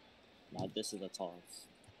go. Now this is a toss.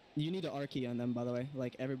 You need to R-key on them, by the way.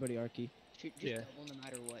 Like everybody R-key. Should just Yeah. double no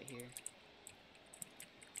matter what here.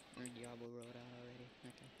 Or Diablo roll it out already.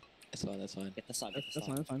 Okay. That's fine. That's fine. Get the side. That's, Get the that's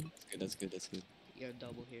fine. side. That's fine. That's good. That's good. You got a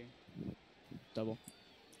double here. Double.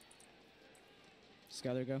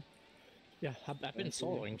 Skyler go. Yeah, I've been Right,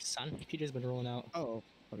 soloing, son. PJ's been rolling out. Oh.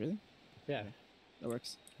 Oh really? Yeah. That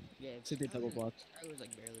works. Yeah. So they double block. I was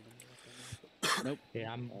like barely gonna block Nope.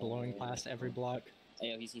 Yeah, I'm blowing past every block. Hey,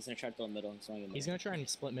 yo, he's gonna try to throw middle. He's gonna get He's middle. gonna try and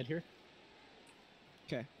split mid here.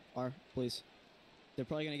 Okay. R, please. They're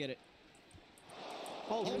probably gonna get it.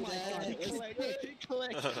 Oh, my God, They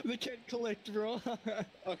collect. They can't collect, bro.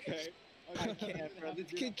 Okay. I can't, bro. This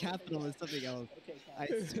kid capital is something else. Okay, I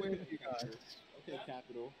Capital. swear to God. Okay,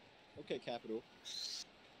 Capital. Okay, Capital.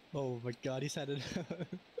 Oh my god, he's headed.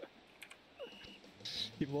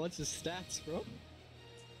 He wants his stats, bro.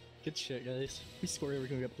 Good shit, guys. We score here, we're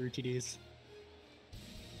gonna get 3 TDs.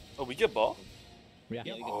 Oh, we get ball. Yeah.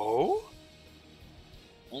 Yeah, we get- Oh.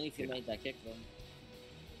 Only if you made that kick, though.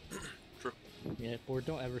 Yeah, board,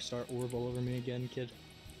 don't ever start Orville over me again, kid.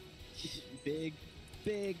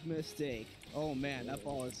 Big mistake. Oh man, that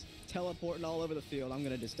ball is teleporting all over the field. I'm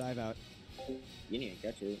gonna just dive out. You didn't even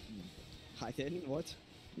catch it. I didn't? What?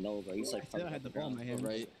 No, bro. He's like. I said I had the ball in my hand.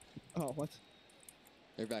 Right. Oh, what?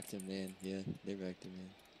 They're back to man. Yeah, they're back to man.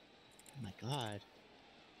 Oh my god.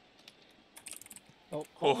 Oh,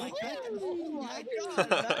 Oh. my god!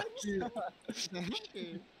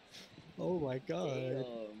 oh my god.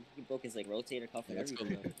 Damn. He broke his like rotator cuff and Yeah, let's go,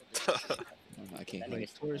 everything. I can't That wait.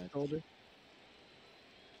 nigga's Tore his shoulder.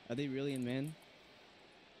 Are they really in man?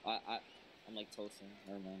 I'm like toasting.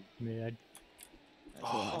 Never mind. Man.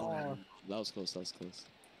 Oh. That was close. That was close.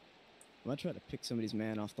 I'm gonna try to pick somebody's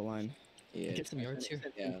man off the line. Yeah. Get some yards here.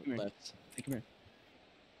 Yeah. Come here. Left. Hey, come here.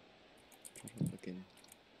 Fucking.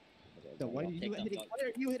 So why are you hitting? Why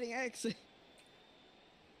are you hitting X?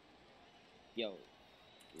 Yo,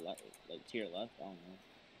 like to your left. I don't know.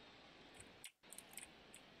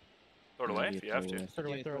 Throw it Yeah, away yeah, if you have throw to.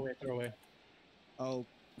 away. Throw it away, Yeah, throw it away, throw it away. Oh,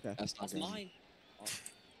 okay. That's not That's good. mine. Oh,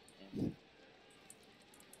 yeah.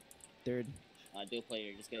 Third. Do a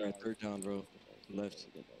player. Just get it. Alright, third down, bro. Left.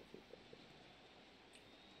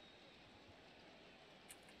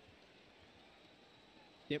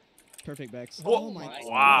 Perfect backs. Whoa! Oh my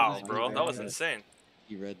Wow, God. bro, that was Yeah. insane.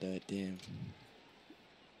 You read that, damn.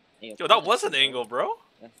 Hey, Yo, that was an angle, bro.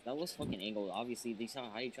 That was fucking angled. Obviously, they saw how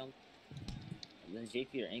high you jump. Then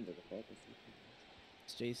JP are angled. The fuck?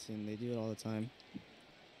 It's Jason. They do it all the time.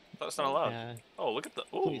 That's not allowed. Yeah, Oh, look at the.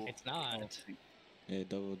 Ooh. it's not. Yeah,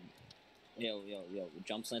 double. Yo.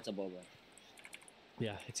 Jump slant to Boba.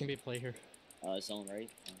 Yeah, it's gonna be a play here. Zone right.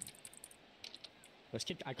 This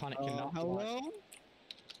kid iconic cannot block. Hello?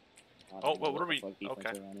 Oh, what are we- Okay. okay.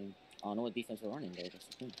 I don't know what defense we're running though. That's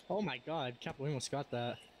the thing. Oh my god, Capo almost got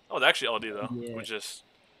that. Oh, it's actually LD though. Yeah. We just.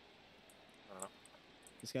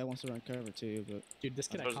 This guy wants to run cover too, but Dude, this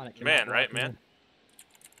kid That was iconic cannot man, block right, me. man?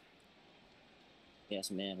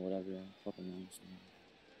 Yes, man. Whatever. Fucking man.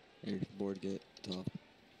 Here, board get top.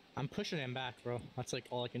 I'm pushing him back, bro. That's like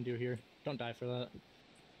all I can do here. Don't die for that.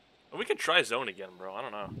 We could try zone again, bro. I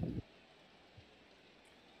don't know.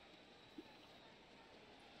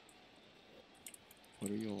 What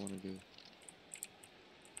do you want to do?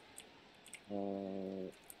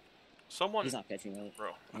 Someone, He's not catching right.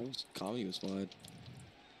 bro. I was Kami was wide.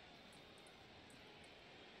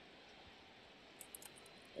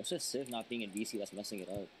 It's just Civ not being in VC that's messing it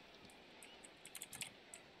up.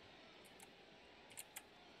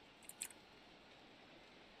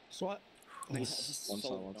 SWAT. nice. One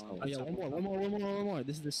side, one dumb. side. Oh yeah, one more.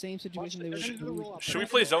 This is the same situation they were. They're gonna do the rollout. Should we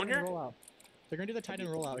play zone They're here? gonna roll out. They're gonna do the tight end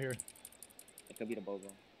rollout here. It could be the Bobo.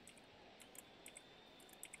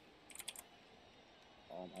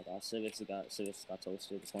 Oh my god, Civics got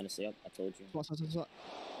toasted. Just want to say up. I told you.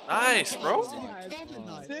 Nice, bro.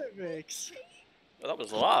 Civics. Oh, that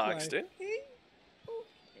was locks, dude.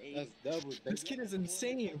 That's double. This kid is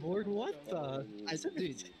insane, Lord. What the? I said,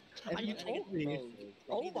 dude, You told me.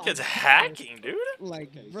 Oh my Kid's God. hacking, dude. like,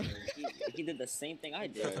 Okay, bro, so He did the same thing I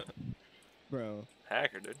did. bro.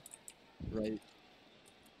 Hacker, dude. Right.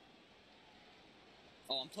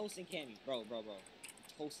 Oh, I'm toasting Cammy. Bro.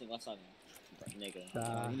 Toasting left side.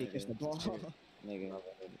 Nigga. You need to catch the ball. Nigga.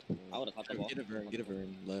 I would have caught the ball. Get a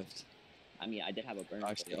burn left. I mean, I did have a burn.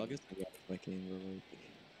 Actually, I'll get my game, bro.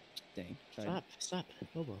 Dang. Tried. Stop.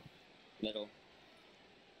 Bobo. Middle.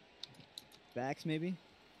 Backs maybe.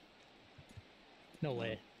 No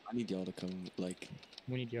way. I need y'all to come, like,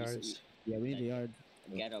 We need yards. Yeah, we need the yard.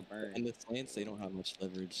 Get a burn. in the slants, they don't have much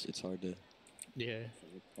leverage. It's hard to. Yeah.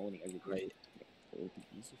 Holding everything. Right.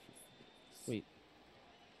 Wait.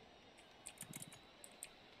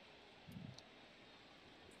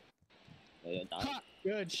 Yo, dog.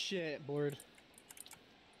 Good shit, board.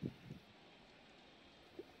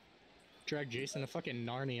 Drag Jason to fucking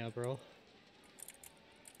Narnia, bro.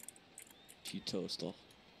 You toast all.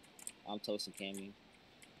 I'm toasting Cammy.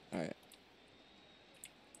 Alright.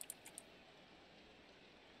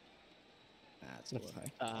 That's a little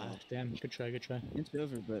high. Damn. Good try. It's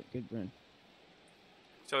over, but good run.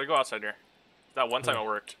 So they go outside here. That one time Yeah. it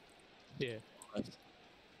worked. Yeah.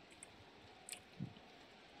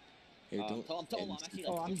 Here, don't. I'm actually.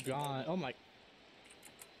 Oh, I'm gone. Oh my.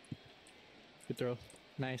 Good throw.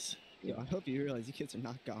 Nice. Yo, I hope you realize you kids are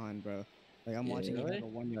not gone, bro. Like I'm Yeah. watching you Really? have a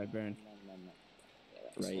 1 yard burn. No.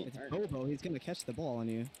 Right. It's Bobo. He's gonna catch the ball on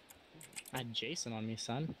you. I had Jason on me,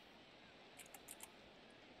 son.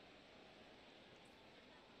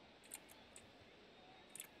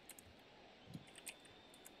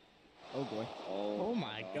 Oh boy. Oh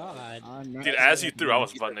my god. I'm not Dude, as sure you that threw, I he-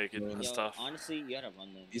 was butt naked and Yo, stuff. honestly, you gotta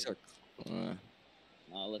run them. These are.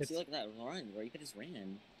 Let's see It's- like that run, bro. You could just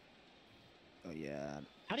ran. Oh yeah.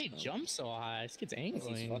 How do you jump so high? This kid's He's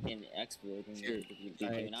angling. fucking exploiting. Here. Do you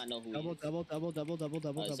Alright. not know who Double, he is? double.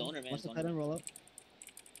 Zoner, man, Watch the zoner. tight end roll up.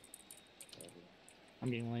 I'm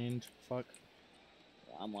getting laned. Fuck.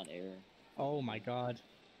 I'm on air. Oh my god.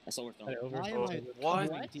 That's what we're Play throwing. over. Why Oh, am I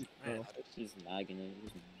what? covering deep, bro? Man. He's nagging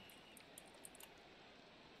it.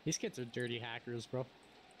 These kids are dirty hackers, bro.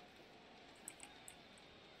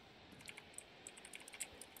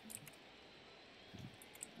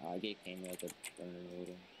 I get Cammy like a burner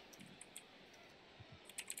later.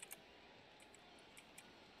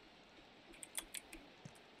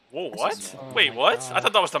 Whoa, what? Oh Wait, my what? God. I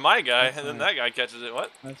thought that was to my guy, That's and then fine. that guy catches it.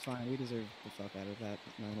 What? That's fine. We deserve the fuck out of that.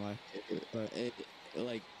 Not gonna lie. But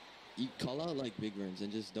Like, you call out like big burns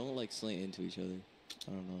and just don't like slant into each other.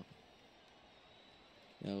 I don't know.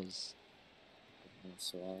 That was.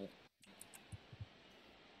 So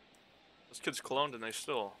Those kids cloned and they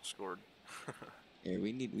still scored. Yeah,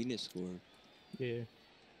 we need to score. Yeah.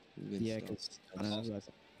 We've been Yeah, stuck. because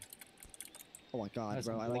oh my god, That's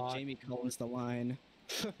bro! a I like block. Jamie Collins the line.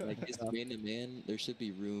 Like it's man to man. There should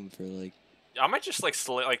be room for like. I might just like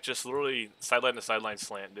just literally sideline to sideline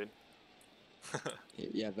slant, dude.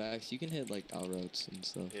 Yeah, Vax, you can hit like out routes and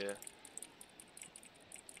stuff. Yeah.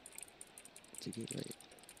 To get right.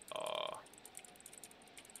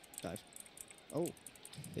 Dive. Oh,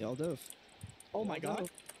 they all dove. Oh my god.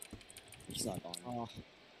 He's not on. Oh,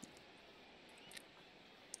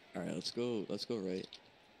 All right, let's go. Let's go right.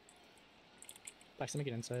 Bax, let me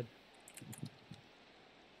get inside.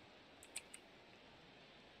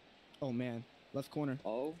 oh man, left corner.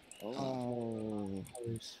 Oh. Oh,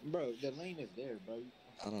 Bro, the lane is there, bro.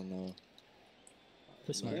 I don't know.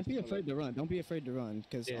 This Alright. one. don't be afraid to run. Don't be afraid to run,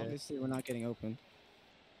 because Yeah. obviously we're not getting open.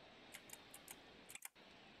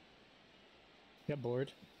 Got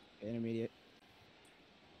bored. Intermediate.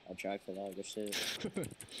 I tried for that. Good shit.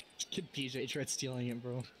 Kid PJ tried stealing it,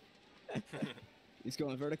 bro. He's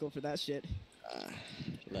going vertical for that shit.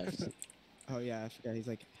 Left. Oh yeah, I forgot he's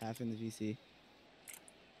like half in the VC.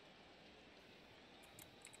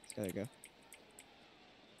 Let's gotta go.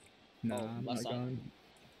 Nah, Oh, I'm left not side. going.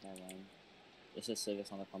 Never mind. It's just save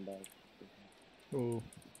us on the comeback. Ooh,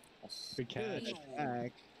 That's good catch. Good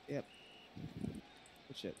back. Yep.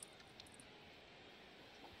 Good shit.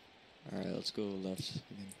 All right, let's go left.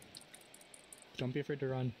 Again. Don't be afraid to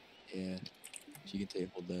run. Yeah. If you can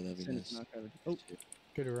take hold there, that'd be Sin is nice. not covered. Oh,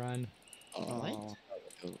 Good run. Oh, oh,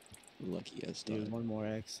 oh, lucky as dude, dog. one more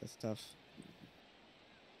X. That's tough.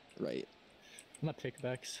 Right. I'm not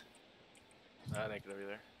pickbacks. That ain't gonna be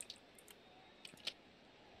there.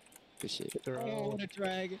 Good shit. They're Oh, all. what a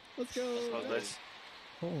drag. Let's go. That was nice.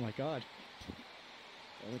 Oh my god.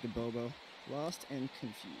 Oh, look at Bobo. Lost and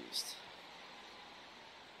confused.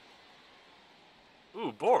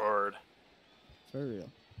 Ooh, board. For real.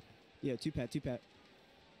 Yeah, two pat.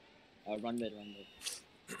 run mid.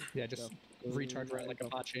 Yeah, just Go, retard right like go.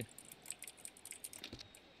 Apache.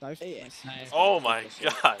 Dive. Hey, Nice. Nice. Oh my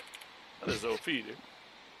god. That is OP, dude.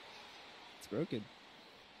 It's broken.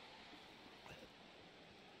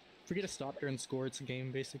 If we get a stop here and score, it's a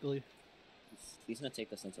game, basically. He's gonna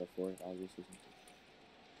take us into a fourth, obviously.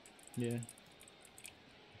 Yeah.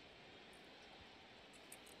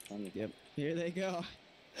 Yep. Here they go.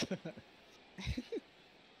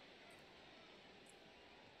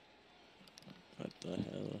 What the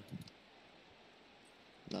hell?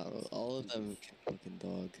 Nah, bro, all of them can fucking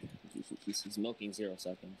dog. He's milking 0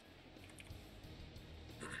 seconds.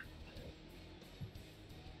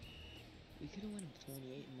 We could have won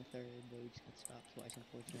 28 in the third, but we just got stopped twice,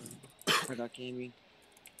 unfortunately. I got Cammy.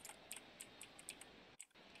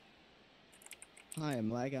 I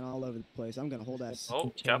am lagging all over the place. I'm gonna hold S.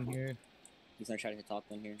 Oh, cap. Here. He's gonna try to hit top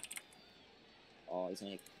one here. Oh, he's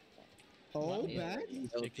gonna. Oh, Yeah. back?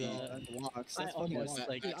 Take that. That's locks. That's I fucking almost, locks.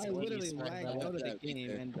 like, Dude, I literally swear lagged that. out of the Back game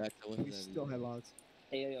there, and back to we still had locks.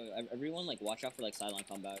 Hey, yo, everyone, like, watch out for like sideline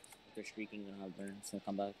comebacks. If they're streaking, they're gonna have burn. It's gonna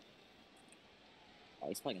come back. Oh,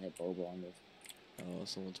 he's probably gonna hit Bobo on this. Oh,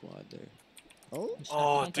 someone's wide there. Oh?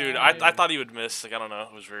 Oh, dude, I thought he would miss. Like, I don't know.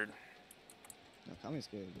 It was weird. No, Kami's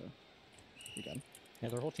good, bro. You got him. Yeah,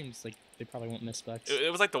 their whole team's like, they probably won't miss specs. It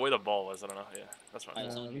was like the way the ball was. I don't know. Yeah, that's fine.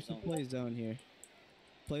 Zone, We should zone. play zone here.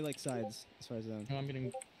 Play like sides as far as zone.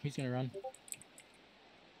 No, he's gonna run.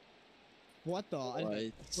 What the? I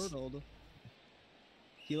Right. hurdled.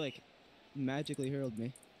 He like magically hurled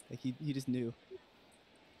me. Like he just knew.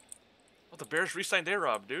 Oh, the Bears re-signed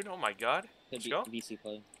A-Rob, dude. Oh my god. Could Let's be go. BC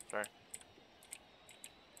play. Sorry.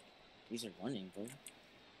 These are running, bro.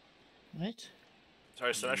 What?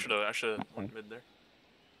 Sorry, son. I should have went mid there.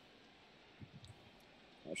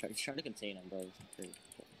 He's trying to contain him, bro.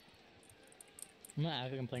 I'm not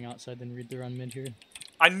acting. I'm playing outside, then read the run mid here.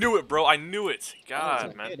 I knew it, bro. I knew it. God,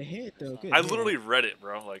 Good man. hit though. Good I hit. literally read it,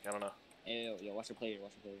 bro. Like, I don't know. Hey, yo, watch your player,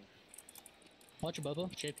 watch your player. Watch your bubble,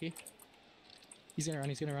 JP. He's gonna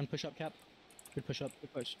run. Push up, cap. Good push up.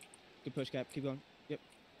 Good push. Good push, Cap. Keep going. Yep.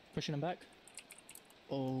 Pushing him back.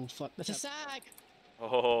 Oh fuck! That's a sack.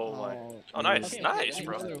 Oh my. Oh, nice. Okay, Nice, okay,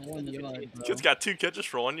 bro. Another 1 yard, bro. Kid's got 2 catches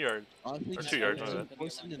for 1 yard. Honestly, Or just 2 yards, force my him- bad.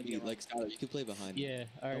 force him to be like Skylar. You can play behind him. Yeah.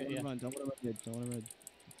 All Don't right. wanna Yeah. run. Don't want to run mid. Don't want to run.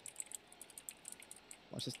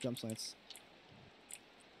 Watch this jump slants.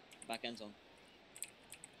 Back end zone.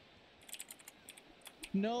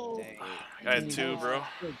 No. I had 2, bro.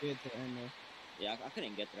 So good to end there. Yeah, I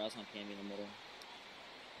couldn't get there. I was on Cammy in the middle.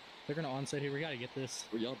 They're gonna onside here. We gotta get this.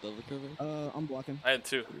 Were y'all double covering? I'm blocking. I had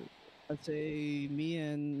 2. I'd say me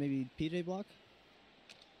and maybe PJ block.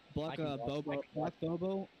 Block I can block, I Bobo, can block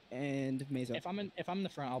Bobo and Mesa. If I'm in the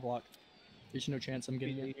front, I'll block. There's no chance I'm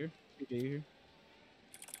getting PJ it. here. PJ here.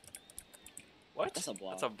 What? That's a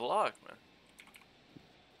block. That's a block, man.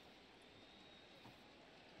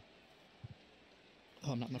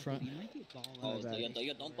 Oh, I'm not in the front. You might get ball Oh, out.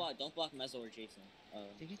 yeah, don't block Mezzo or Jason.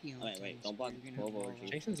 They get the Wait, don't block you're gonna Bobo or ball out.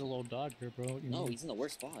 Jason. Jason's a little dog here, bro. What you No, mean? he's in the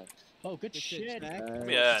worst spot. Oh, good Good shit, shit. Jack.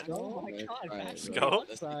 Yeah. Oh my Alright, god, alright, that's let's the go.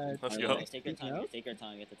 outside. Let's Yeah, go. guys, take your time. Nope. Take your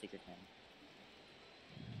time. You have to take your time.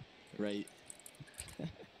 Right.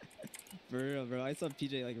 For real, bro. I saw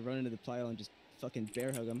PJ like run into the pile and just fucking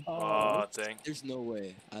bear hug him. Oh, dang. There's no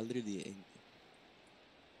way. I literally ain't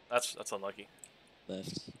That's unlucky.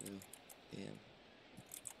 left. Yeah. Damn.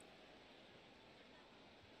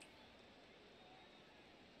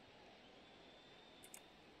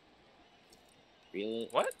 Reel it.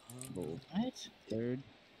 What? Oh. What? Third.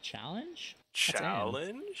 Challenge?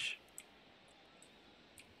 Challenge?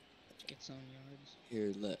 Get some yards.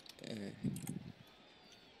 Here, let.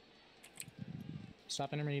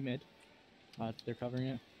 Stop enemy mid. They're covering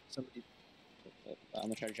it. Somebody. I'm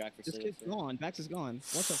gonna try to jack for This six. kid's gone. Bax is gone.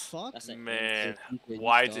 What the fuck? That's it. Man, PJ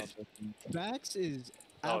why stopped. Bax is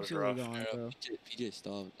That was absolutely rough. gone, bro. PJ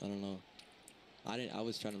stopped. I don't know. I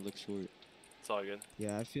was trying to look short. It's all good.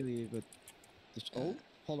 Yeah, I feel you, but. Oh,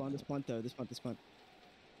 hold on. This punt though. This punt. If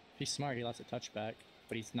he's smart, he lets it touch back,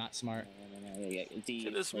 but he's not smart. No. Yeah. D,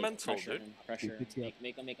 It is like, mental, pressure dude. him, Pressure. Good tee up.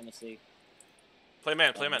 Make him make a mistake. Play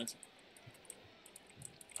man, play man.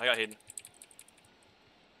 I got Hayden.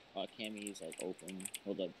 Cammy's like open.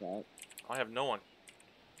 Hold up, drop. I have no one.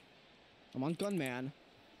 I'm on gunman.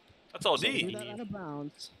 That's all Threw D. that out of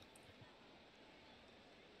bounds.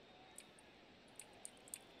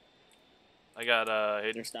 I got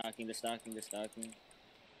Hayden. They're stacking.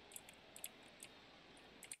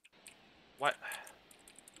 What?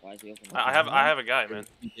 Why is he open? I have a guy, man.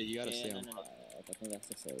 PJ, you gotta Yeah, stay no. on. I think that's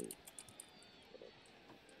the third.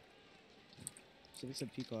 So they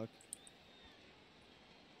said peacock.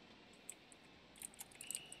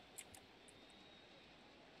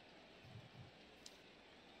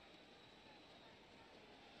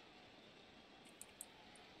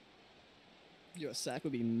 Yo, a sack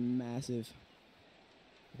would be massive.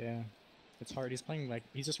 Yeah. It's hard. He's playing like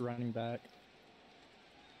he's just running back.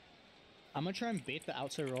 I'm gonna try and bait the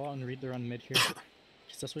outside roll and read the run mid here.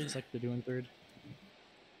 Cause that's what he's like to do in third.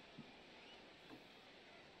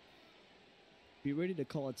 Be ready to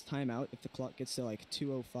call its timeout if the clock gets to like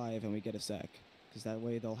 2:05 and we get a sack, because that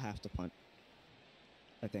way they'll have to punt.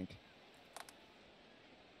 I think.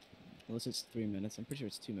 Unless it's 3 minutes. I'm pretty sure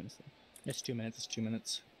it's 2 minutes though. It's 2 minutes. It's 2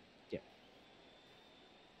 minutes.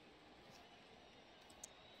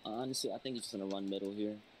 Honestly, I think he's just gonna run middle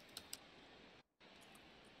here.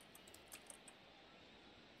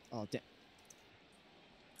 Oh damn!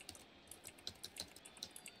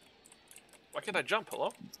 Why can't I jump?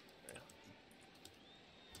 Hello?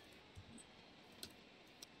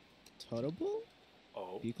 Tuttable?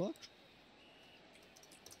 Oh, Peacock?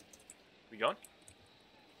 we gone?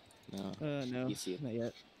 No. No, You see it. not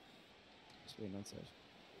yet. Just waiting on save.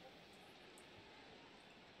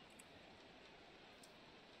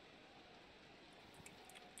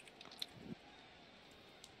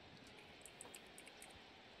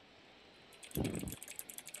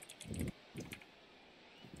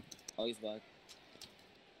 Oh, he's back.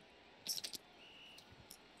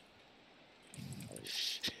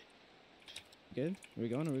 Good? Are we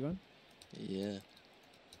going? Yeah.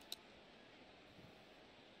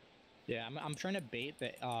 Yeah, I'm trying to bait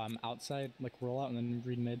the outside like rollout and then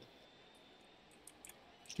read mid.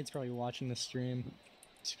 This kid's probably watching the stream.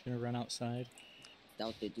 He's gonna run outside.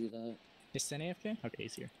 Doubt they do that. Is Sen AFK? Okay,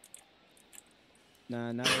 he's here.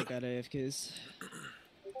 Nah, now I got AFKs.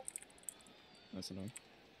 That's annoying.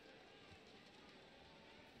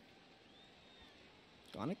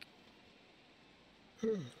 Gonic?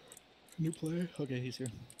 New player. Okay, he's here.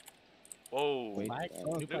 Whoa. Wait. Flag?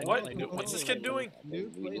 Oh, New player. what? New What's this player. kid doing? New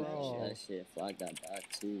We did player. that shit. Flag that back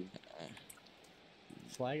too.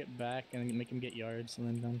 Flag it back and make him get yards and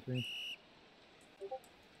then down 3.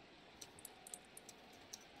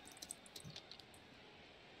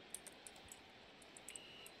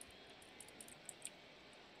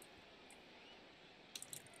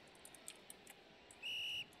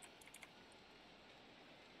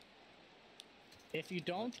 If you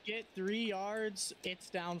don't get 3 yards, it's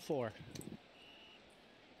down 4.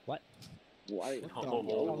 What? Why? Oh,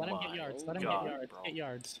 Oh, let him get my yards. Let him God, get yards. bro. Get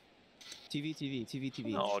yards. TV.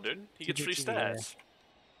 No, dude. He gets free TV, yeah. stats.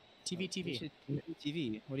 TV.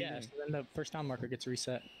 TV. What are Yeah, you so doing? then the first down marker gets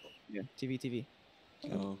reset. Yeah. TV.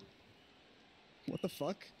 Oh. What the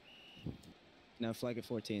fuck? Now flag at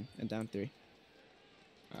 14 and down 3.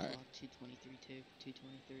 Alright. Block 223 too.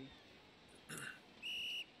 223.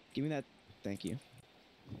 Give me that. Thank you.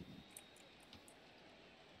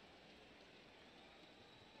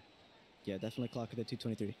 Yeah, definitely clock it at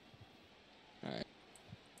 223. All right.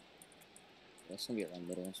 That's gonna be around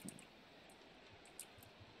middle.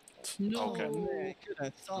 No, Okay. man,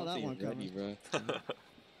 I saw I that wasn't one even ready, coming. bro.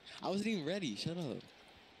 I wasn't even ready. Shut up.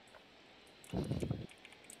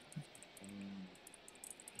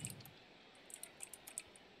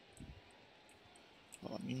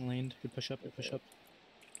 Oh, I'm being laned. Good push up. Good push up.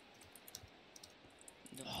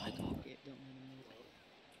 Don't let him make it. Don't let him make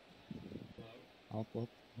it. I'll flip.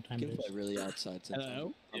 What time You it can is? play really outside since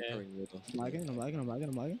Hello? I'm Yeah. covering middle. I'm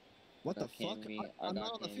lagging. What the got fuck? Cammy, I I'm got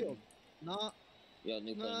not on the Cammy. field. Not, Yo,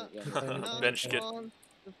 new play. not, Yo, new play. not Bench kid. on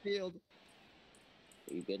the field.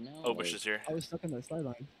 Are you good now? Oh, Bush is here. I was stuck in the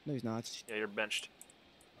sideline. No, he's not. Yeah, you're benched.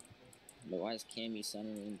 But why is Cammy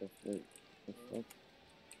centering the fuck?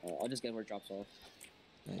 I'll just get where it drops off.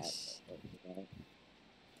 Nice.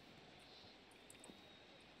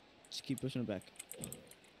 Just keep pushing it back.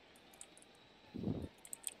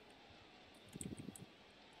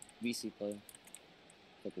 VC play.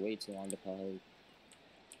 Took way too long to play.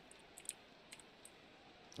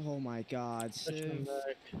 Oh my god, Push him Civ.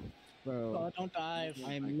 back. Bro, Oh, don't dive.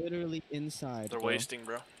 I'm literally inside. They're bro. wasting,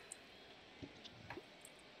 bro.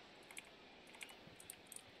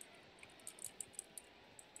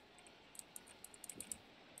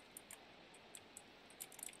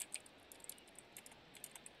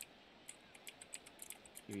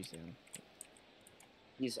 Here he's down.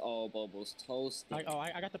 He's all bubbles toasting.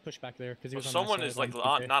 I got the push back there because he Well, was on someone my is side like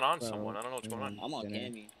on PK. not on Bro, someone. I don't know what's going on. I'm on Dinner.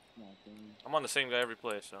 Cammy. I'm on Cammy. I'm on the same guy every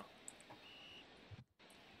play, so.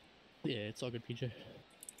 Yeah, it's all good, PJ.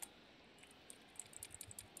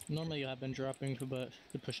 Normally I've been dropping, but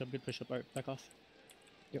good push up, good push up. Alright, back off.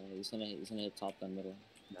 Yep. He's gonna hit top gun middle.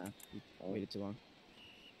 Nah, you Oh. waited too long.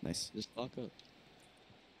 Nice. Just lock up.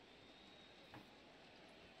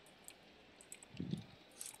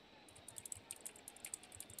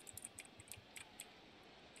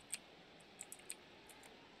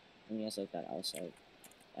 I mean, it's like that outside.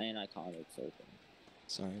 And iconic open.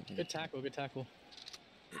 Sorry. Good tackle, good tackle.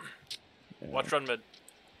 Watch run mid.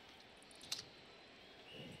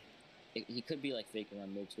 He could be like faking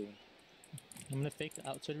around mid too. I'm gonna fake the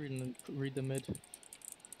outside, read the mid.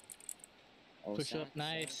 Oh, Push up, sack,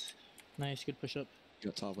 nice. Nice, good push up.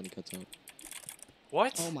 Got top when he cuts out.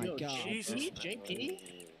 What? Oh my Yo, god. Jesus. JP?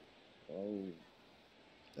 Oh.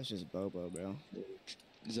 That's just Bobo, bro.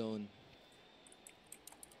 Zone.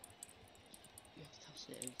 Yes, tough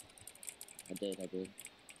save. I did.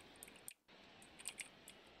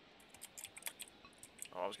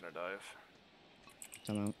 Oh, I was gonna dive.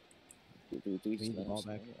 Time out. Do we We just need the let him ball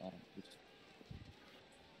score? back. I don't-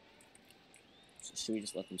 Should we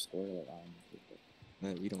just let them score? Like,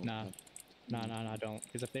 Man, we don't. Nah. Nah, don't.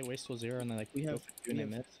 Because if they waste till 0 and then like We go have- for 2 and we they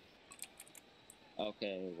have- miss.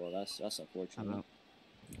 Okay, well that's unfortunate. Time out.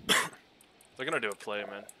 They're gonna do a play,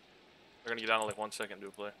 man. They're gonna get down to like 1 second and do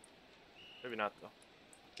a play. Maybe not though.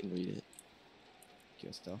 Can read it.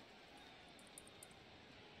 Kill still.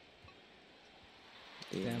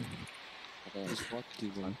 Yeah. Damn. Okay. Just walk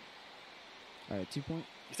 2-1. Alright, 2 point.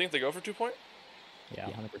 You think they go for 2 point? Yeah,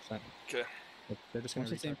 Yeah. 100%. Okay. They're just gonna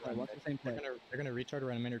Watch the same retard play. run Watch mid. the same play. They're gonna retard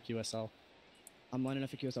run mid or QSL. I'm lining up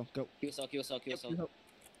for QSL. Go. QSL.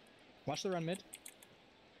 Watch the run mid.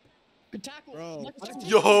 Good tackle. Bro, Nice tackle.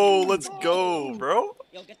 Yo, let's go, bro.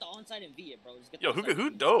 Yo, get the onside and V it, bro. Just get Yo, the onside who and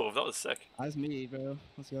V it. dove? That was sick. That's me, bro.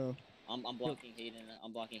 Let's go. I'm blocking Hayden.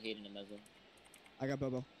 I'm blocking Hayden and Mezzo. I got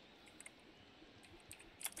Bobo.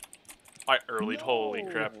 I earlied. Holy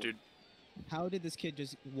crap, dude. How did this kid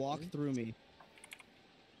just walk through me?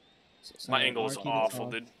 My Alright, angle is Marky, that's awful,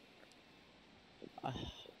 off. dude.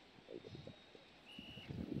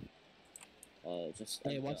 Just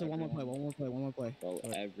Hey, watch it. One more play. Bro,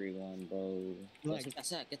 Alright. everyone, bro. Relax. Get that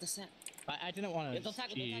sack. Get the sack. I didn't want Yeah, to. don't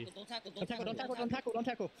tackle. Don't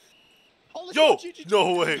tackle. Oh, let's Yo, go, GG.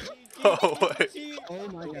 no way. No way. Oh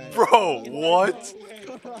my god. Bro, what?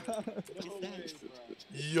 No way,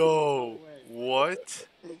 Yo, what?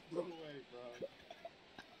 bro.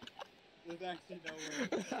 There's actually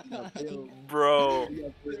no way. Bro,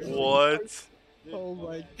 what? Oh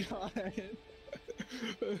my god.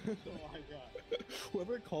 Oh my god.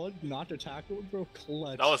 Whoever called not to tackle, bro,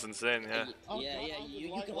 clutch. That was insane, yeah. Yeah, you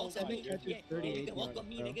can welcome me. catches, Yeah, you 38 can welcome yards,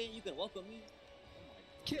 me, bro. nigga. You can welcome me.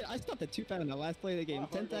 Kid, I stopped at 2 pound in the last play of the game.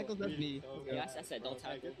 10 tackles, that's me. Yeah, I said don't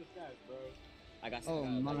tackle. Get the stats, bro. I got. Oh I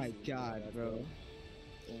got my lazy. god, bro.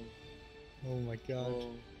 Oh my god.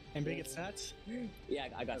 And big at stats? Yeah,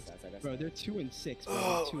 I got stats. Bro, they're 2 and 6. Bro.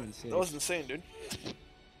 Oh, 2 and 6. that was insane, dude.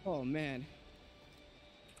 Oh man.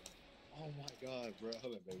 Oh my god, bro.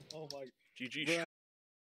 Hold on, baby. Oh my. GG. Bro,